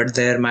myself, but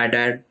there my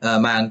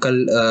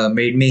uncle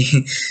made me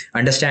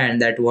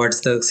understand that what's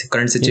the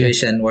current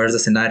situation, what's the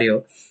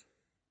scenario,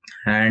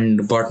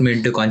 and brought me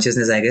into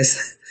consciousness, I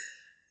guess.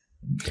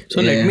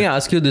 So let me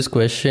ask you this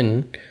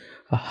question.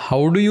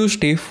 How do you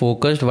stay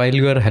focused while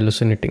you are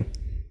hallucinating?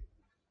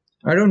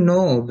 I don't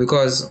know,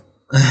 because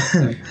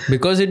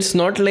it's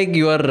not like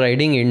you are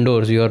riding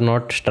indoors. You are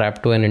not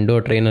strapped to an indoor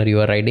trainer. You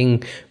are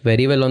riding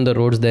very well on the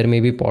roads. There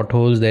may be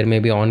potholes. There may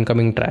be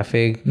oncoming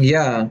traffic.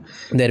 Yeah.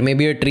 There may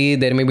be a tree.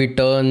 There may be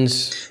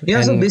turns. Yeah.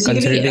 And so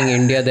basically, considering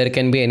India, there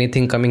can be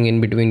anything coming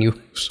in between you.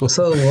 So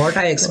what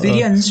I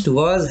experienced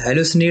was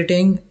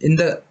hallucinating in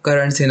the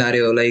current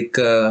scenario. Like,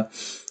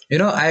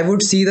 I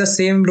would see the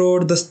same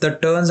road, the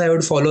turns, I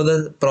would follow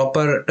the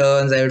proper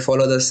turns, I would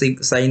follow the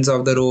signs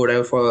of the road, I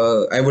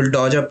will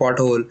dodge a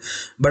pothole,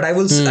 but I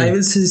will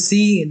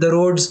see the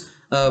roads,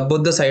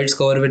 both the sides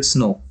covered with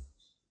snow.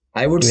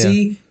 I would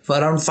see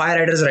around 5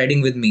 riders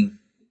riding with me,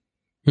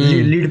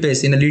 lead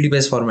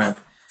pace format.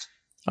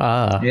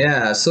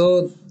 Yeah,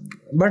 so,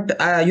 but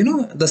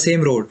the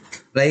same road.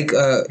 Like,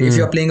 if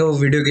you're playing a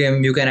video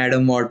game, you can add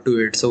a mod to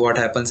it. So what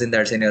happens in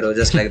that scenario,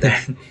 just like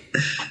that.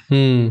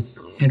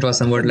 It was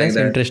somewhat like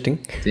that. Interesting.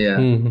 Yeah.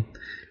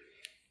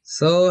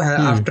 So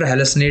after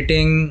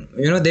hallucinating,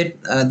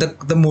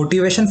 the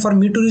motivation for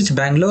me to reach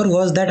Bangalore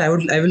was that I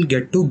will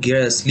get to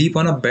sleep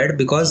on a bed,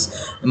 because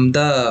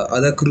the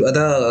other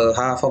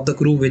half of the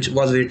crew which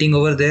was waiting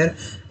over there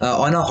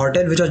on a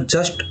hotel which was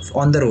just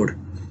on the road,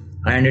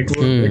 and it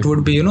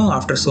would be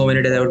after so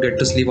many days I would get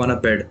to sleep on a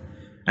bed,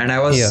 and I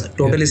was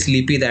totally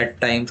sleepy that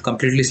time,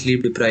 completely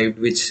sleep deprived,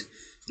 which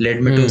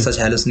led me to such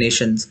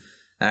hallucinations.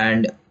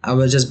 And I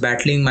was just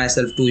battling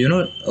myself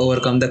to,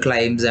 overcome the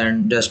climbs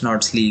and just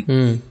not sleep.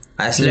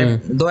 I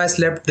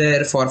slept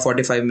there for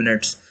 45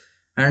 minutes.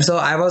 And so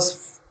I was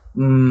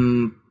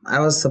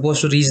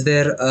supposed to reach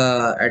there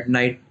at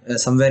night,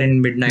 somewhere in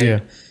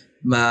midnight.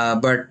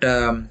 But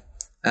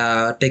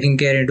taking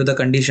care into the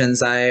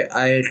conditions,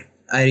 I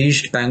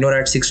reached Bangalore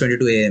at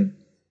 6:22 a.m.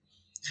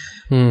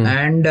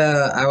 And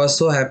I was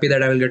so happy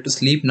that I will get to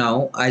sleep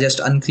now. I just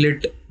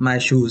unclipped my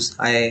shoes.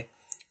 I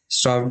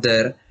stopped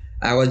there.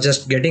 I was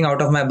just getting out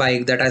of my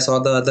bike that I saw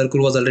the other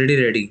crew was already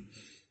ready,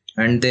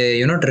 and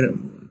they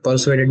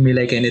persuaded me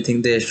like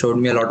anything. They showed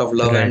me a lot of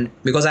love, and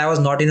because I was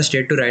not in a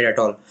state to ride at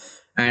all,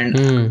 and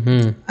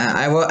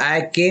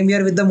I came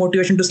here with the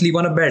motivation to sleep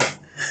on a bed.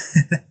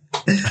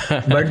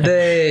 But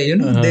they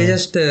they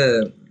just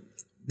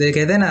they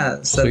कहते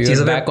ना, so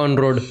you're back on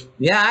road.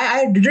 Yeah,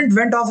 I didn't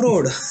went off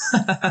road.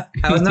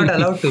 I was not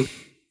allowed to.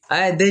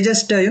 They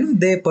just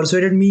they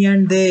persuaded me,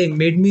 and they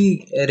made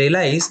me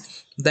realize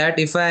that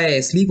if I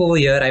sleep over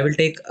here, I will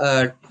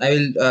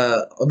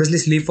obviously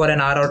sleep for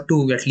an hour or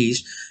two at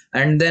least,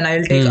 and then I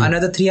will take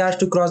another 3 hours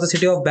to cross the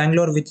city of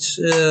Bangalore, which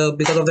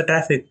because of the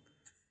traffic.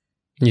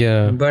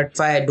 Yeah. But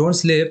if I don't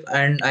sleep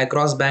and I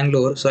cross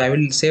Bangalore, so I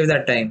will save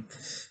that time.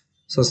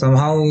 So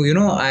somehow,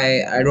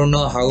 I don't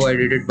know how I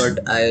did it, but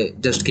I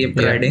just kept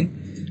riding.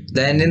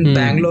 Then in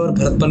Bangalore,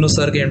 Bharat Pannu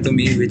sir came to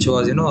me, which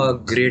was a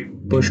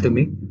great push to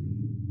me.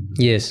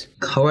 Yes.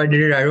 How I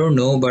did it, I don't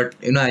know, but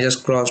I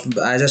just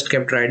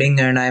kept riding,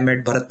 and I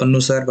met Bharat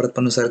Pannu sir. Bharat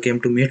Pannu sir came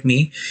to meet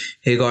me.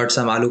 He got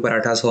some aloo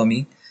parathas for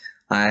me.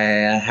 I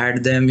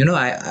had them,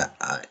 I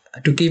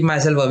to keep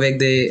myself awake,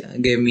 they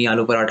gave me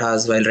aloo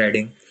parathas while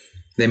riding.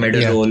 They made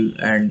a roll,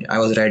 and I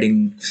was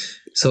riding.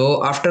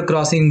 So after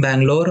crossing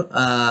Bangalore,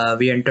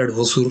 we entered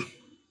Hosur.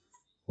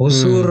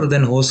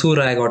 Then Hosur,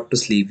 I got to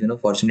sleep,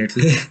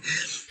 fortunately.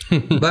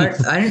 But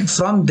and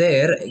from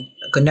there,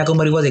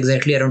 Kanyakumari was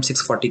exactly around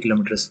 640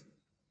 kilometers.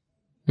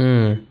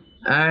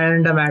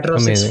 And a matter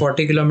of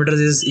 640 kilometers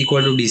is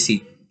equal to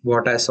DC.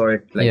 What I saw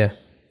it like. Yeah,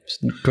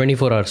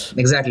 24 hours.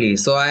 Exactly.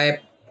 So I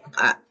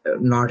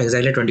not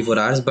exactly 24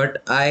 hours,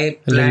 but I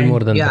planned.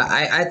 More than that.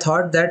 I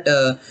thought that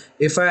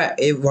if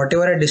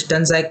whatever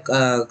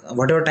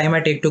time I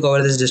take to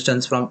cover this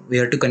distance from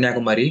here to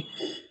Kanyakumari,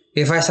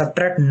 if I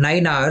subtract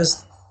 9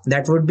 hours,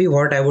 that would be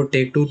what I would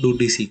take to do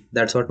DC.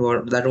 That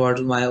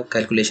was my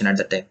calculation at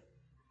the time.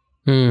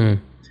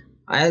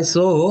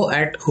 So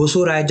at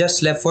Hosur, I just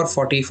slept for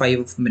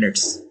 45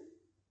 minutes.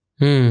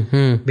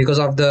 Because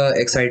of the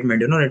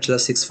excitement, it's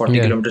just 640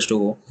 kilometers to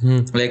go.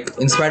 Like,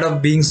 in spite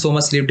of being so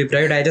much sleep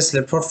deprived, I just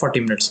slept for 40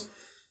 minutes.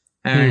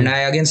 And I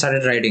again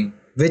started riding.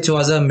 which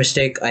was a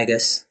mistake, I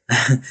guess,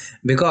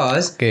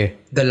 because Okay.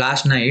 the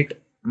last night,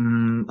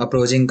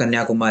 approaching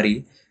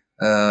Kanyakumari,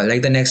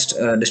 like the next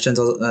distance,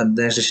 the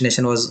next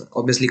destination was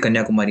obviously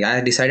Kanyakumari.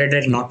 I decided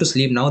that not to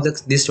sleep now.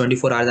 That these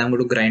 24 hours, I'm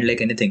going to grind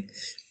like anything.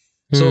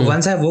 So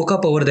once I woke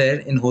up over there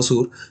in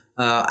Hosur,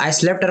 I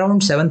slept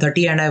around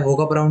 7:30, and I woke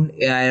up around.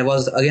 I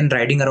was again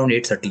riding around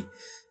 8:30,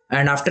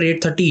 and after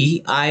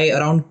 8:30, I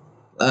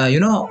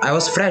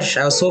was fresh.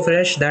 I was so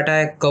fresh that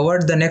I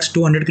covered the next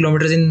 200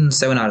 kilometers in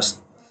 7 hours.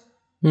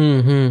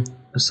 Mm-hmm.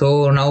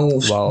 So now,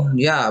 Wow.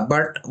 yeah,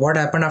 but what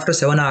happened after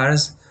 7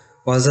 hours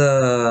was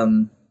a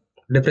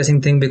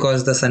depressing thing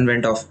because the sun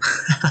went off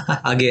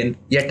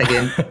yet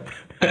again.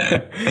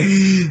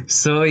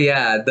 So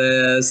yeah,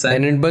 the sun.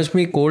 And it must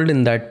be cold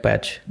in that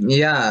patch.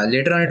 Yeah,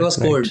 later on it was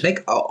cold.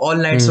 Like all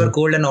nights were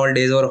cold and all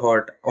days were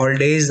hot. All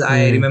days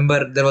I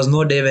remember there was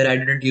no day where I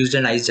didn't use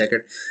an ice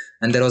jacket,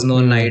 and there was no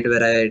night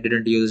where I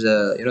didn't use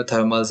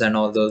thermals and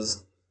all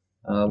those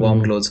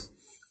warm clothes.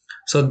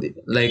 So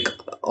like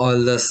all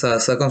the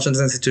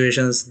circumstances and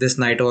situations, this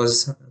night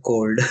was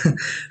cold.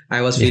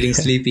 I was feeling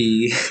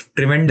sleepy,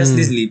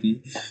 tremendously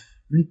sleepy.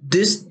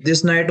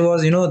 This night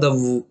was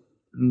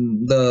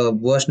the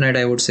worst night,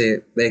 I would say.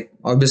 Like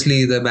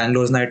obviously the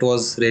Bangalore's night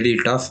was really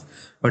tough,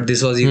 but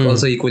this was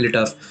also equally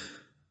tough.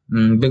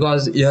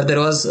 Because there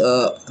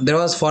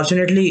was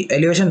fortunately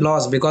elevation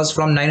loss, because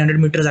from 900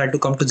 meters I had to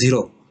come to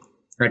zero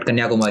at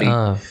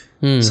Kanyakumari.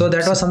 So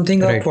that was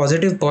something a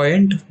positive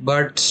point,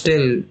 but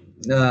still,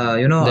 I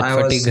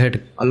was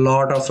a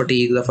lot of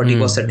fatigue. The fatigue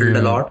was settled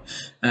a lot,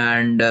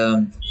 and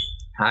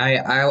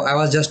I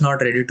was just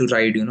not ready to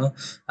ride.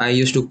 I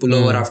used to pull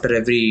over after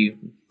every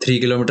 3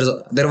 kilometers.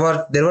 There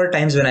were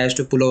times when I used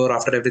to pull over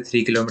after every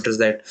 3 kilometers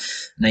that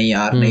nahi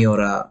yaar, nahi ho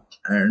raha,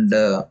 and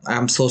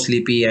I'm so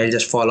sleepy, I'll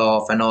just fall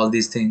off and all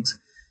these things.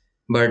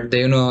 But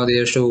they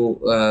used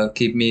to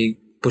keep me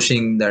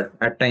pushing. That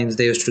at times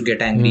they used to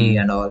get angry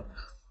and all.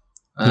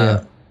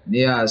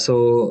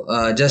 So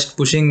just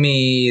pushing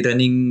me,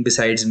 running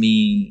besides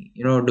me,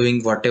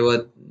 doing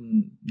whatever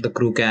the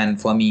crew can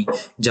for me,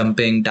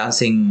 jumping,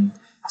 dancing,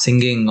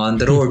 singing on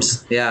the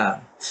roads.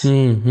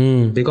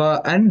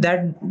 Because and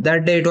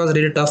that day it was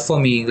really tough for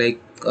me, like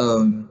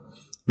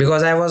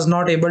because I was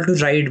not able to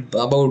ride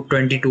about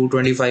 22,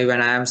 25,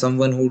 and I am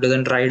someone who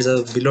doesn't ride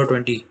below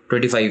 20,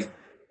 25.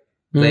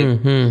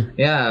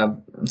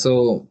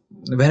 So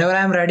whenever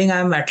I'm riding,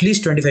 I'm at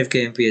least 25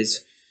 kmph.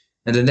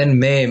 And then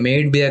may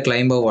it be a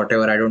climb or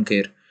whatever, I don't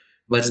care.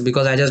 But it's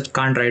because I just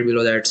can't ride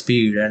below that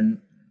speed, and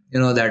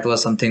that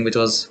was something which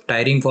was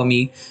tiring for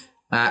me.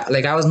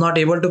 Like I was not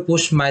able to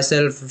push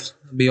myself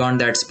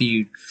beyond that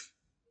speed,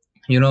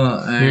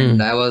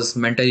 and I was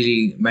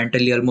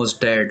mentally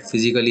almost dead.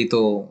 Physically,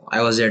 though,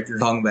 I was dead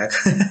long back.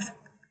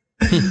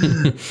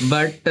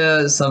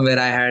 But somewhere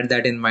I had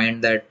that in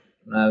mind that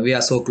we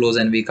are so close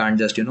and we can't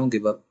just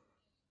give up.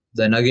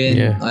 Then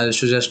again, I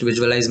should just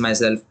visualize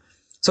myself.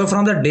 So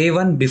from the day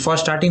one, before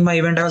starting my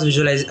event, I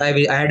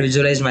had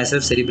visualized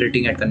myself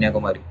celebrating at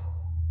Kanyakumari.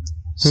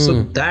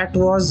 So that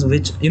was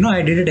which,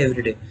 I did it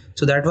every day.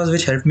 So that was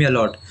which helped me a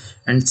lot.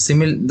 And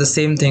the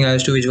same thing I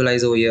used to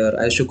visualize over here.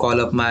 I used to call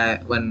up my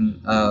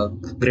one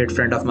great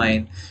friend of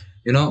mine.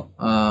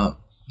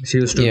 She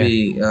used to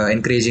be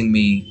encouraging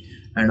me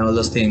and all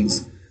those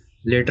things.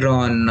 Later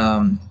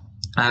on,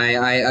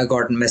 I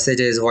got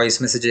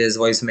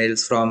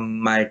voicemails from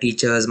my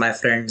teachers, my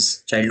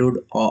friends,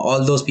 childhood,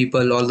 all those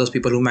people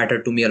who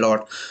mattered to me a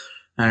lot.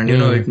 And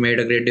it made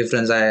a great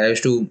difference. I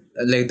used to,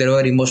 like, there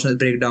were emotional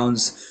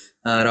breakdowns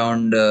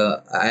around.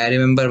 I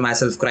remember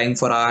myself crying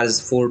for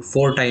hours,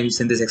 four times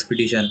in this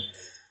expedition.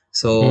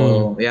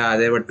 So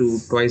there were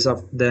twice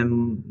of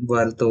them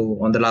were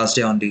on the last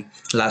day only,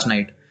 last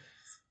night.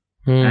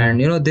 And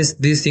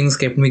these things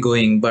kept me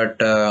going,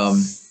 but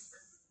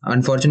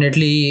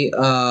unfortunately,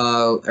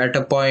 at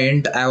a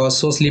point I was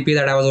so sleepy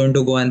that I was going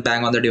to go and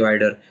bang on the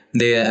divider.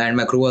 And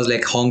my crew was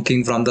like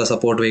honking from the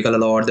support vehicle a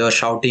lot. They were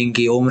shouting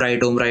ki om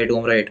right, om right,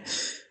 om right.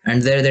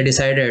 And there they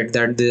decided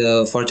that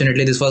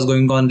fortunately this was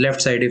going on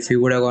left side. If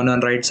you would have gone on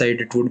right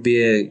side, it would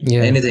be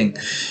anything.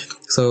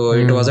 So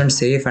it wasn't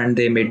safe, and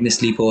they made me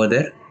sleep over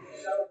there.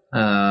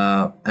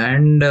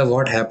 And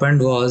what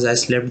happened was I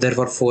slept there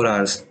for 4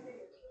 hours.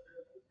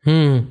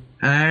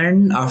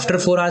 And after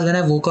 4 hours, when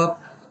I woke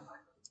up,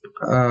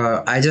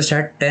 I just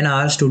had 10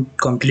 hours to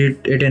complete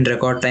it in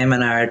record time,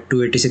 and I had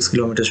 286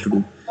 kilometers to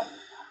do.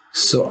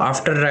 So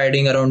after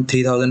riding around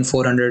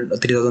 3,400 or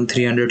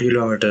 3,300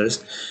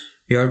 kilometers,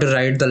 you have to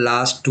ride the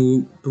last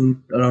two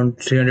around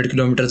 300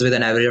 kilometers with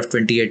an average of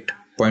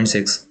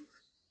 28.6.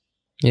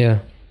 Yeah.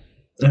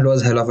 It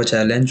was hell of a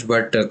challenge,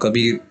 but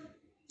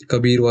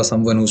Kabir was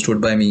someone who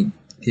stood by me.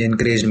 He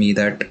encouraged me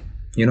that,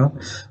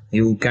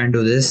 you can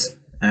do this.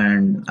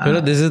 And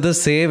this is the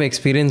same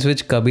experience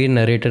which Kabir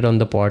narrated on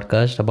the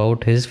podcast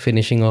about his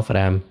finishing of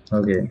RAM.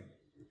 Okay.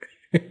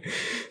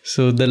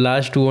 So the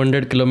last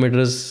 200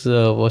 kilometers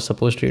was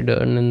supposed to be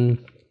done in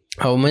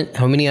how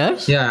many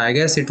hours? Yeah, I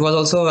guess it was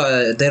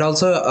also there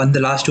also on the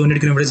last 200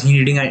 kilometers he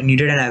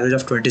needed an average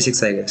of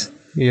 26, I guess.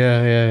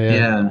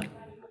 Yeah.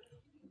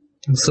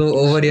 So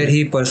over here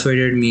he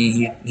persuaded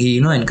me, he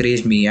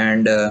encouraged me,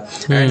 and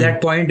at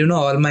that point,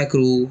 all my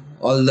crew,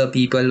 all the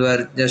people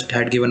were just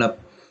had given up,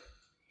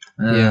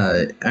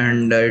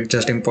 and it's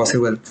just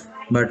impossible.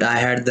 But I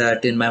had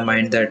that in my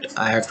mind that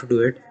I have to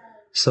do it.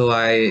 So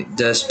I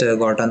just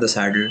got on the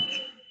saddle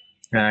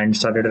and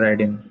started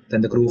riding.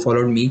 Then the crew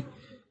followed me,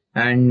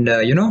 and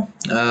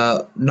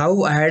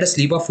now I had a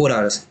sleep of 4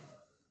 hours,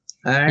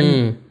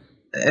 and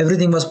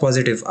everything was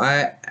positive.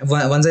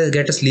 Once I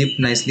get to sleep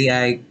nicely,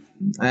 I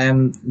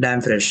am damn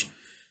fresh.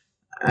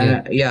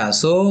 Yeah.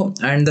 So,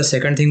 and the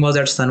second thing was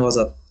that sun was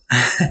up.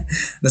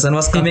 The sun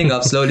was coming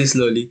up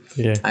slowly.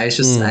 Yeah. I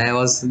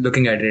was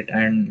looking at it,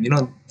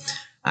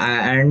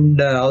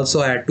 and also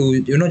I had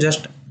to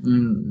just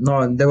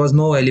no, there was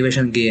no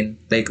elevation gain,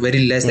 like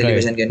very less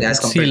elevation gain as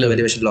compared to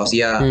elevation loss.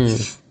 Yeah.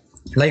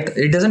 Like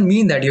it doesn't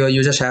mean that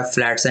you just have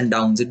flats and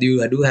downs.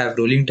 You do have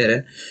rolling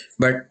terrain,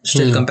 but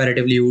still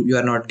comparatively you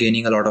are not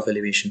gaining a lot of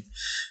elevation.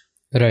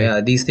 Right.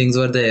 Yeah, these things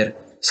were there.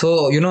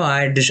 So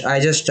I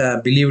just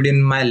believed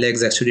in my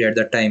legs actually at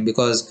that time,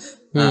 because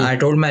I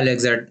told my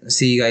legs that,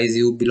 see guys,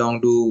 you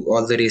belong to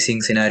all the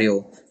racing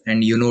scenario,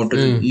 and you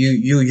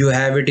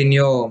have it in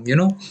your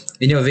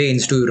in your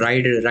veins to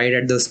ride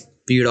at the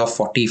speed of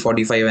 40,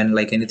 45 and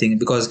like anything,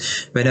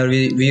 because whenever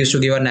we used to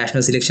give our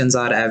national selections,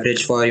 our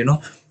average for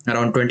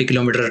around 20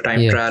 kilometer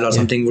time trial or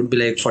something would be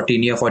like 40,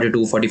 near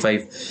 42,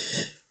 45.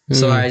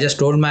 So I just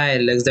told my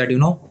legs that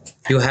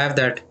you have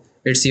that,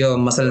 it's your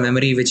muscle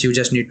memory which you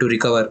just need to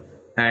recover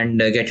and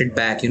get it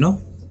back.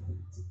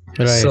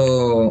 Right.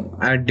 So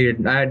I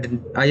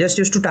just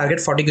used to target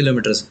 40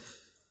 kilometers,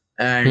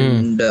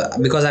 and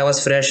because I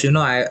was fresh,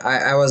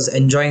 I was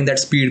enjoying that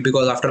speed,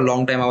 because after a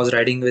long time I was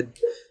riding with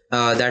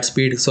that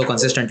speed so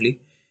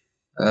consistently,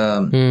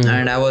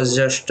 and I was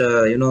just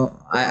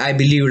I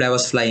believed I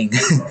was flying.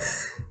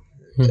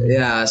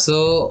 Yeah,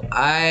 so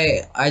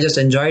I just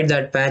enjoyed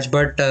that patch,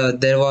 but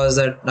there was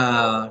that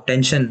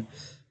tension,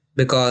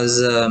 because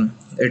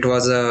it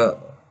was a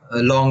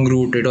long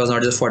route. It was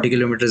not just 40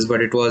 kilometers,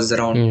 but it was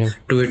around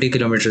 280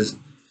 kilometers.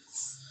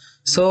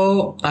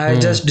 So I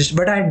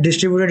but I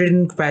distributed it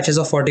in patches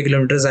of 40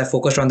 kilometers. I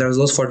focused on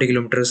those 40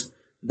 kilometers.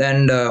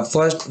 Then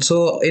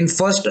in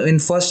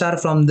first hour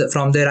from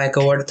there I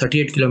covered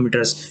 38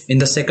 kilometers. In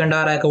the second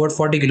hour I covered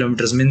 40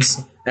 kilometers,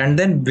 and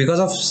then because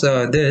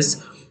of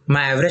this,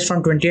 my average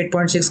from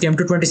 28.6 came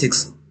to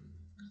 26.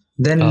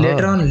 Then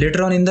later on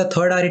in the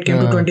third hour it came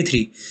to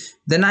 23.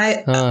 Then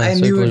I so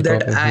knew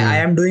that I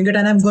am doing it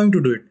and I'm going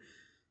to do it.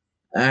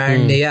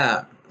 And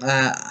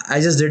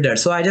I just did that.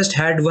 So I just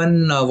had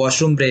one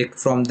washroom break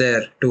from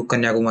there to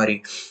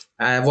Kanyakumari.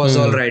 I was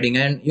all riding,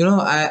 and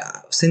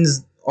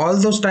since all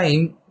those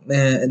time,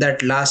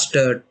 that last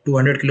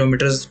 200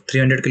 kilometers,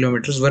 300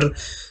 kilometers were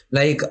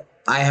like,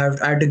 I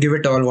had to give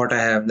it all what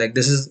I have. Like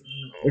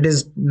it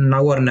is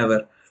now or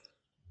never.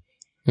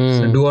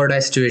 So do or die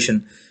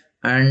situation.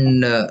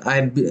 And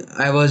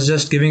I was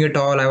just giving it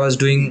all. I was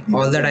doing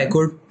all that I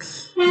could,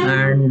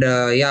 and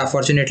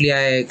fortunately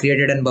I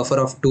created a buffer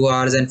of 2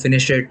 hours and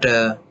finished it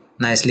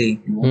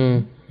nicely.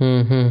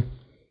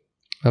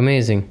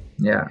 Amazing.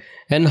 Yeah.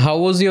 And how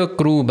was your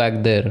crew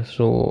back there?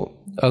 So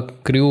a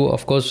crew,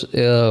 of course,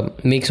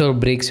 makes or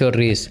breaks your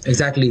race.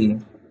 Exactly.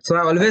 So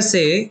I always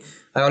say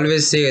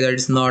that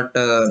it's not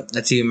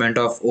achievement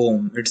of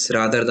Om. It's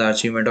rather the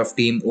achievement of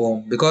Team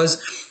Om, because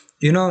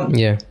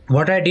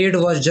what I did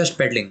was just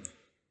pedaling.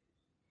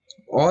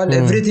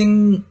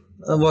 Everything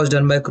was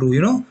done by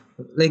crew.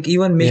 Like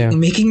even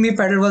making me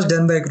pedal was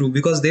done by crew,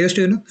 because they used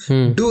to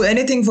do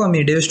anything for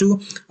me. They used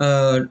to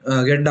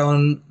get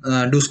down,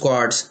 do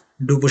squats,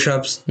 do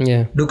push-ups,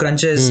 do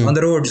crunches on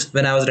the roads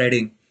when I was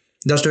riding,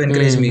 just to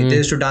encourage me. They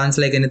used to dance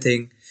like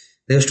anything.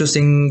 They used to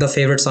sing the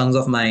favorite songs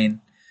of mine.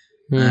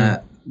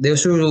 They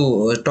used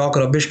to talk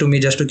rubbish to me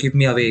just to keep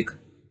me awake.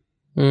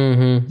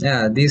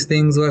 Yeah, these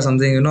things were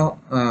something,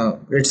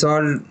 it's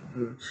all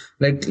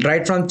like,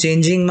 right from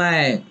changing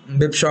my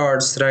bib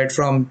shorts, right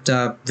from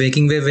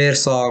making me wear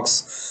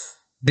socks.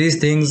 These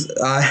things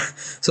are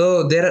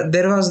so there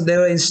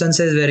were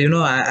instances where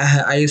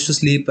I used to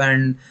sleep,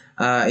 and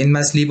in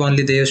my sleep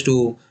only they used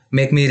to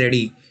make me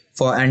ready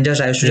for, and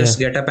I used to just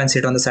get up and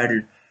sit on the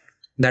saddle.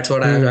 That's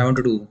what I want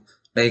to do.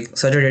 Like,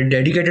 such a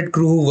dedicated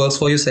crew who works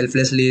for you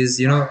selflessly is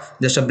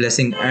just a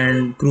blessing,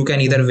 and crew can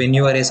either win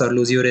you a race or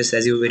lose your race,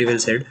 as you very well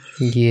said.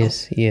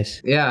 Yes.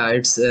 Yeah,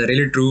 it's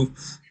really true.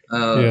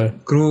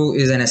 Crew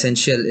is an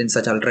essential in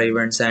such ultra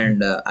events,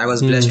 and I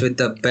was blessed with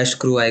the best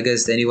crew I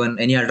guess any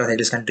ultra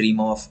cyclist can dream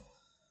of.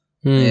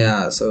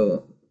 Yeah,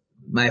 so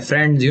my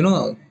friends,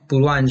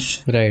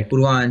 Purvansh,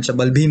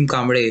 Balbhim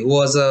Kamble, who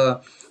was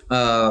a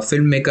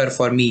filmmaker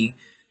for me,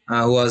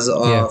 who was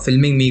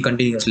filming me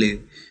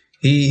continuously.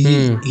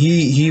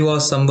 He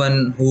was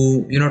someone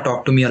who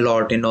talked to me a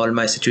lot in all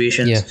my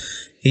situations.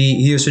 He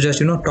used to just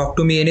talk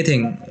to me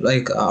anything,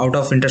 like out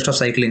of interest of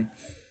cycling,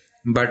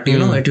 but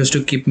it used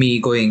to keep me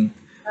going.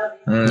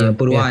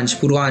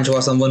 Purvansh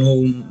was someone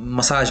who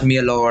massaged me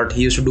a lot.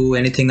 He used to do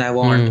anything I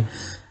want.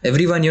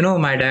 everyone,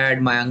 my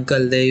dad, my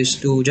uncle, they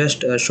used to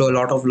just show a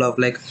lot of love.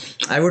 Like,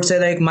 I would say,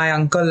 like, my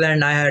uncle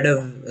and I had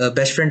a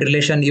best friend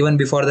relation even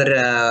before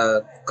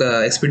the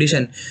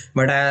expedition,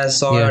 but I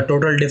saw Yeah. a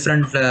total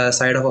different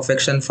side of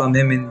affection from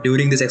him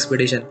during this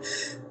expedition,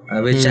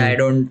 which I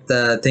don't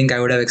think I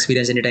would have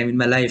experienced any time in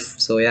my life.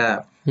 So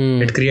yeah,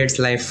 it creates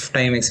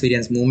lifetime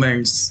experience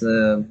moments,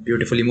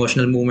 beautiful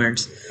emotional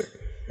moments.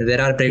 There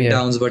are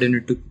breakdowns, but you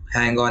need to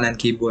hang on and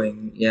keep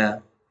going. Yeah.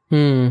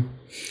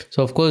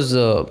 So of course,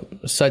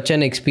 such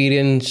an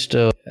experienced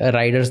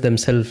riders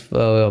themselves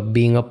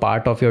being a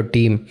part of your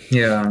team,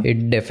 Yeah.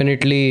 it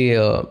definitely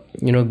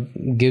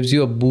gives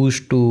you a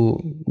boost to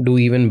do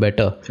even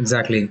better.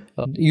 Exactly.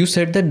 You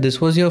said that this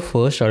was your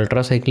first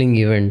ultra cycling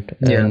event,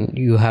 and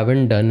you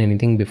haven't done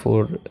anything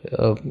before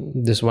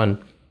this one.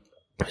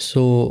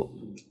 So,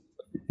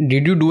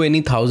 did you do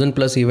any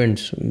 1,000+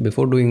 events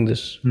before doing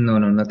this? No,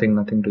 nothing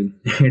doing.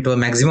 It was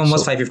maximum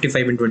was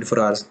 555 in 24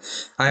 hours.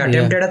 I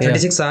attempted at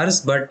 36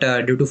 hours, but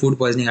due to food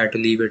poisoning, I had to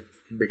leave it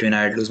in between.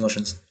 I had loose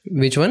motions.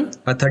 Which one?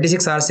 A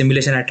 36 hour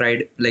simulation I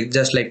tried, like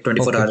just like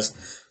 24 hours,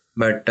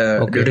 but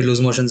due to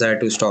loose motions, I had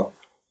to stop.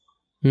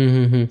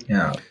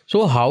 Yeah.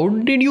 So how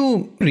did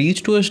you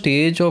reach to a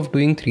stage of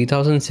doing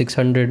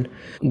 3,600?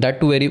 That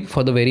too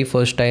for the very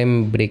first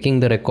time, breaking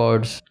the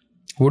records.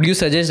 Would you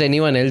suggest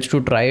anyone else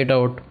to try it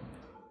out?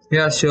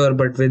 Yeah, sure,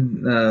 but with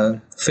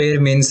fair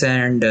means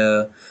and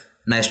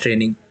nice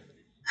training.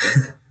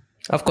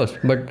 Of course,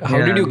 but how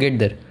did you get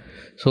there?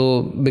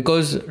 So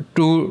because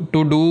to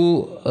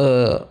do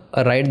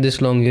a ride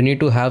this long, you need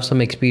to have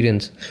some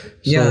experience.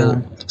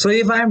 So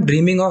if I am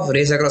dreaming of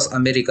race across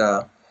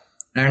America,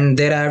 and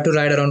there I have to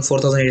ride around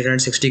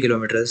 4,860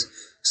 kilometers,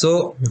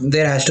 so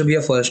there has to be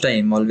a first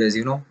time always.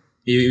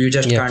 You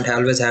just can't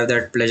always have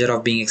that pleasure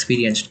of being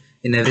experienced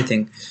in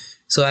everything.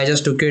 So I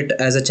just took it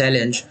as a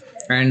challenge.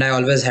 And I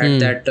always had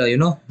that,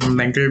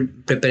 mental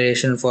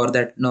preparation for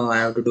that. No, I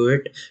have to do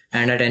it.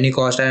 And at any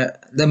cost,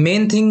 the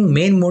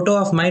main motto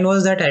of mine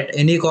was that at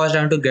any cost,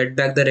 I have to get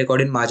back the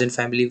record in Margin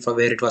family from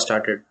where it was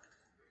started.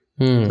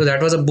 So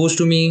that was a boost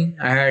to me.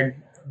 I had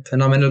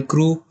phenomenal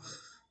crew,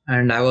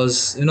 and I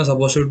was,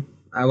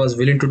 I was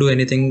willing to do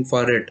anything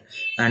for it.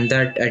 And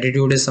that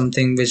attitude is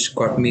something which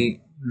got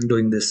me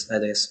doing this, I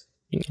guess.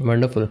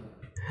 Wonderful.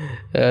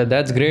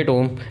 That's great,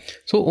 Om.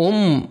 So,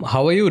 Om,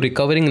 how are you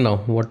recovering now?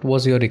 What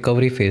was your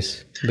recovery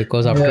phase?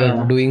 Because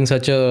after doing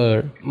such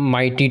a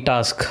mighty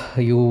task,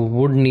 you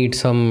would need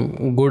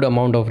some good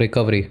amount of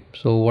recovery.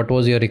 So, what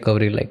was your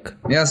recovery like?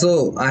 Yeah,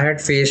 so I had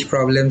faced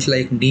problems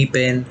like knee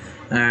pain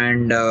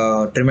and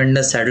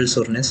tremendous saddle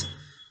soreness,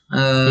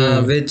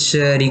 which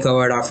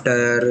recovered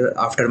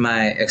after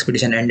my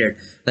expedition ended.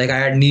 Like, I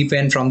had knee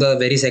pain from the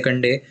very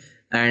second day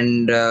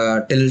and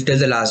till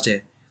the last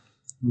day.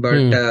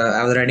 But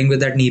I was riding with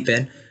that knee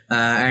pain,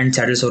 and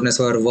saddle soreness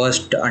were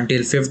worst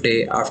until fifth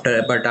day.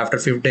 After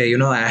fifth day,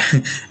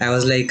 I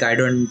was like, I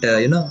don't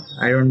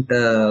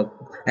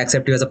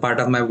accept you as a part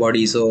of my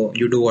body. So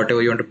you do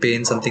whatever you want to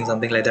pain, something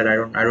like that. I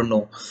don't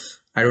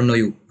know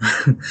you.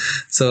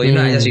 So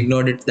I just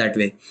ignored it that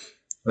way,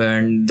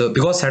 and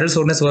because saddle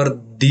soreness were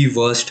the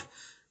worst.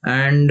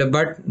 And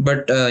but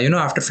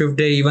after fifth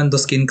day, even the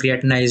skin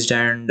creatinized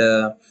and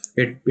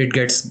it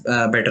gets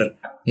better.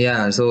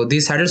 Yeah, so the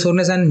saddle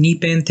soreness and knee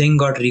pain thing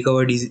got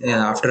recovered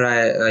after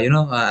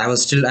I'm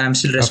still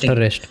resting. After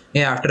rest.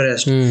 Yeah, after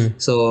rest.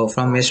 So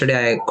from yesterday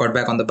I got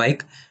back on the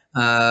bike,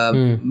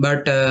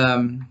 but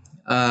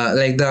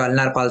like the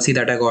ulnar palsy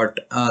that I got,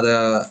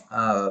 the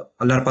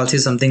ulnar palsy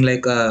is something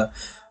like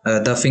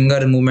the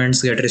finger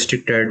movements get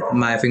restricted.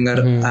 My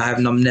finger, I have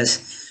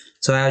numbness.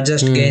 So I have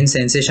just gained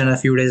sensation a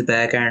few days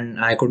back, and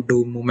I could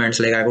do movements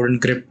like I couldn't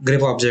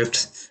grip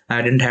objects.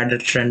 I didn't have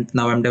that strength.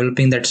 Now I'm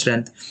developing that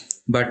strength,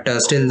 but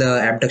still the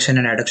abduction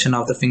and adduction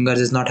of the fingers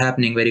is not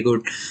happening very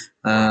good.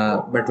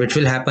 But which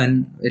will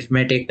happen. It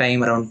may take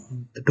time, around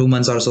 2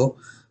 months or so.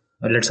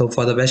 Let's hope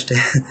for the best.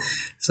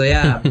 So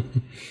yeah,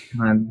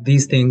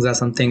 these things are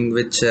something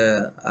which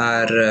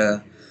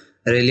are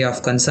really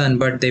of concern,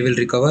 but they will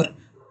recover,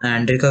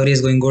 and recovery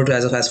is going good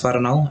as far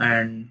now,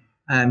 and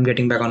I'm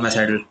getting back on my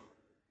saddle.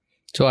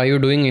 So are you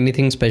doing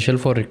anything special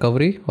for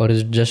recovery, or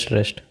is it just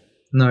rest?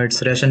 No,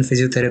 it's rest and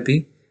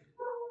physiotherapy.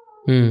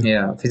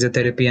 Yeah,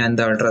 physiotherapy and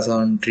the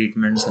ultrasound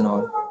treatments and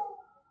all.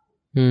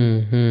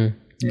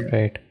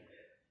 Right.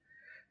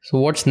 So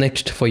what's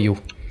next for you?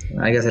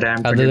 I guess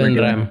RAM. Other than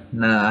RAM?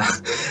 Nah.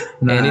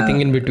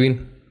 Anything in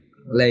between?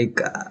 Like,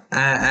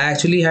 I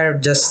actually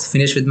had just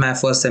finished with my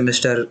first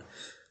semester,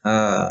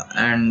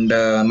 and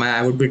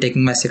I would be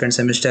taking my second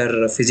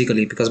semester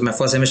physically, because my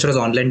first semester was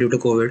online due to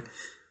COVID,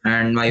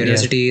 and my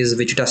university is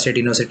Wichita State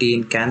University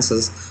in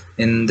Kansas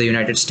in the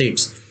United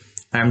States.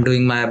 I'm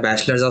doing my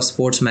bachelor's of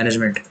sports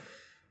management.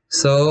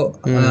 So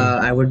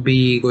I would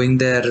be going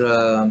there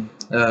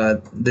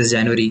this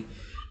January,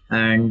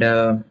 and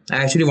I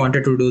actually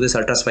wanted to do this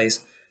Ultra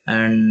Spice,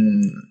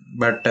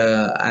 but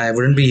I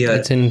wouldn't be here.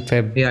 It's in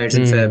Feb. Yeah, it's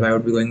in Feb. I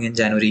would be going in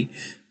January.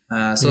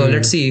 So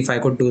let's see if I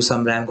could do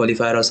some RAM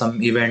qualifier or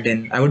some event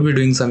I would be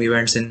doing some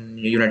events in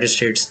United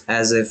States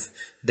as if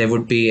they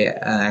would be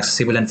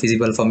accessible and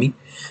feasible for me.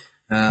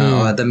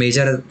 The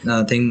major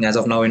thing as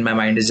of now in my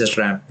mind is just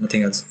RAM,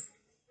 nothing else.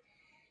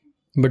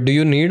 But do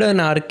you need an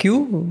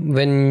RQ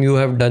when you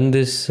have done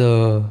this?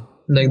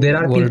 Like there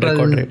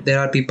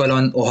are people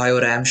on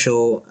Ohio RAM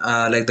show,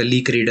 like the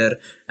Leak Reader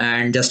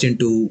and Justin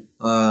 2,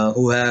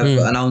 who have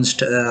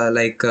announced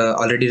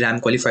already RAM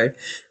qualified,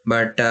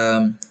 but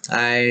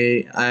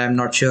I am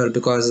not sure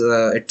because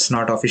it's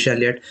not official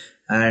yet,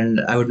 and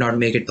I would not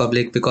make it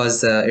public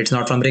because it's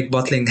not from Rick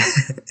Bothling.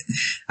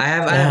 So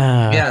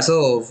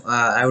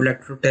I would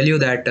like to tell you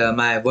that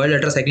my World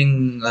Ultra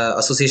Cycling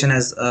Association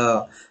has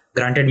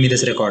granted me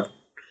this record.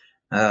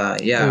 Oh,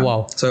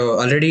 wow. So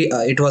already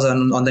it was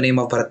on the name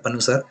of Bharat Pannu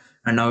sir,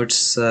 and now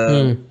it's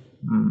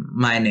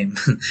my name.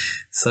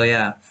 So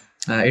yeah,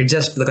 it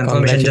just the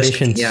confirmation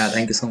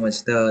thank you so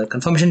much. The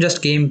confirmation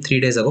just came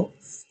 3 days ago,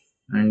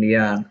 and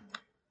yeah,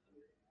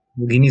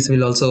 Guinness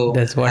will also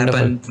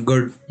happen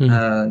good,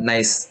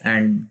 nice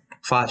and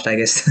fast, I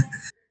guess.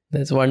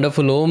 That's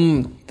wonderful,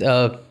 Om.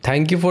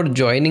 Thank you for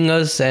joining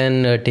us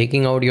and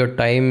taking out your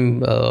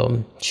time,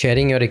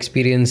 sharing your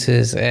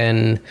experiences.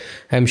 And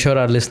I'm sure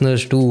our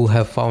listeners too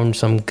have found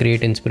some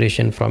great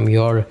inspiration from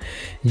your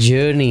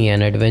journey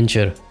and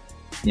adventure.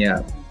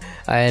 Yeah.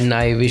 And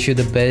I wish you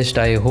the best.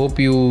 I hope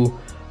you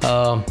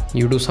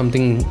do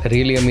something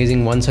really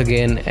amazing once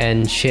again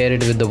and share it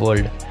with the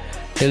world.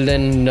 Till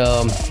then,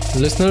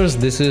 listeners,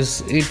 this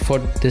is it for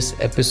this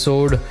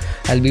episode.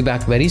 I'll be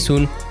back very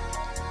soon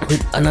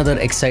with another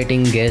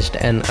exciting guest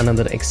and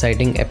another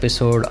exciting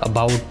episode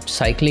about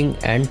cycling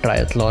and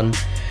triathlon.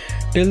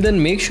 Till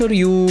then, make sure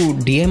you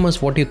DM us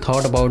what you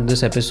thought about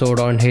this episode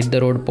on Hit the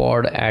Road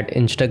Pod at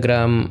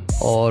Instagram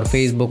or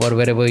Facebook or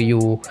wherever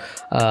you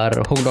are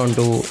hooked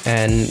onto.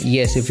 And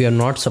yes, if you're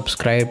not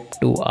subscribed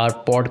to our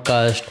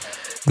podcast,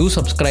 do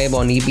subscribe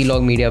on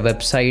Epilog Media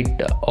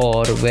website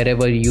or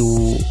wherever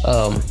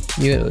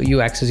you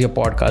access your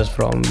podcast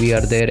from. We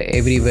are there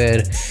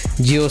everywhere: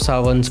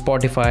 JioSaavn,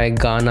 Spotify,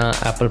 Gaana,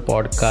 Apple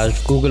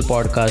Podcast, Google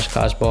Podcast,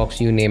 Castbox,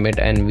 you name it,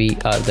 and we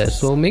are there.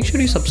 So make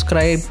sure you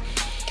subscribe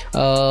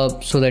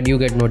so that you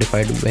get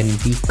notified when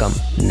we come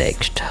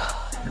next.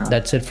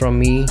 That's it from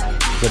me.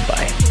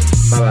 Goodbye.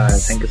 Bye bye.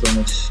 Thank you so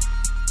much.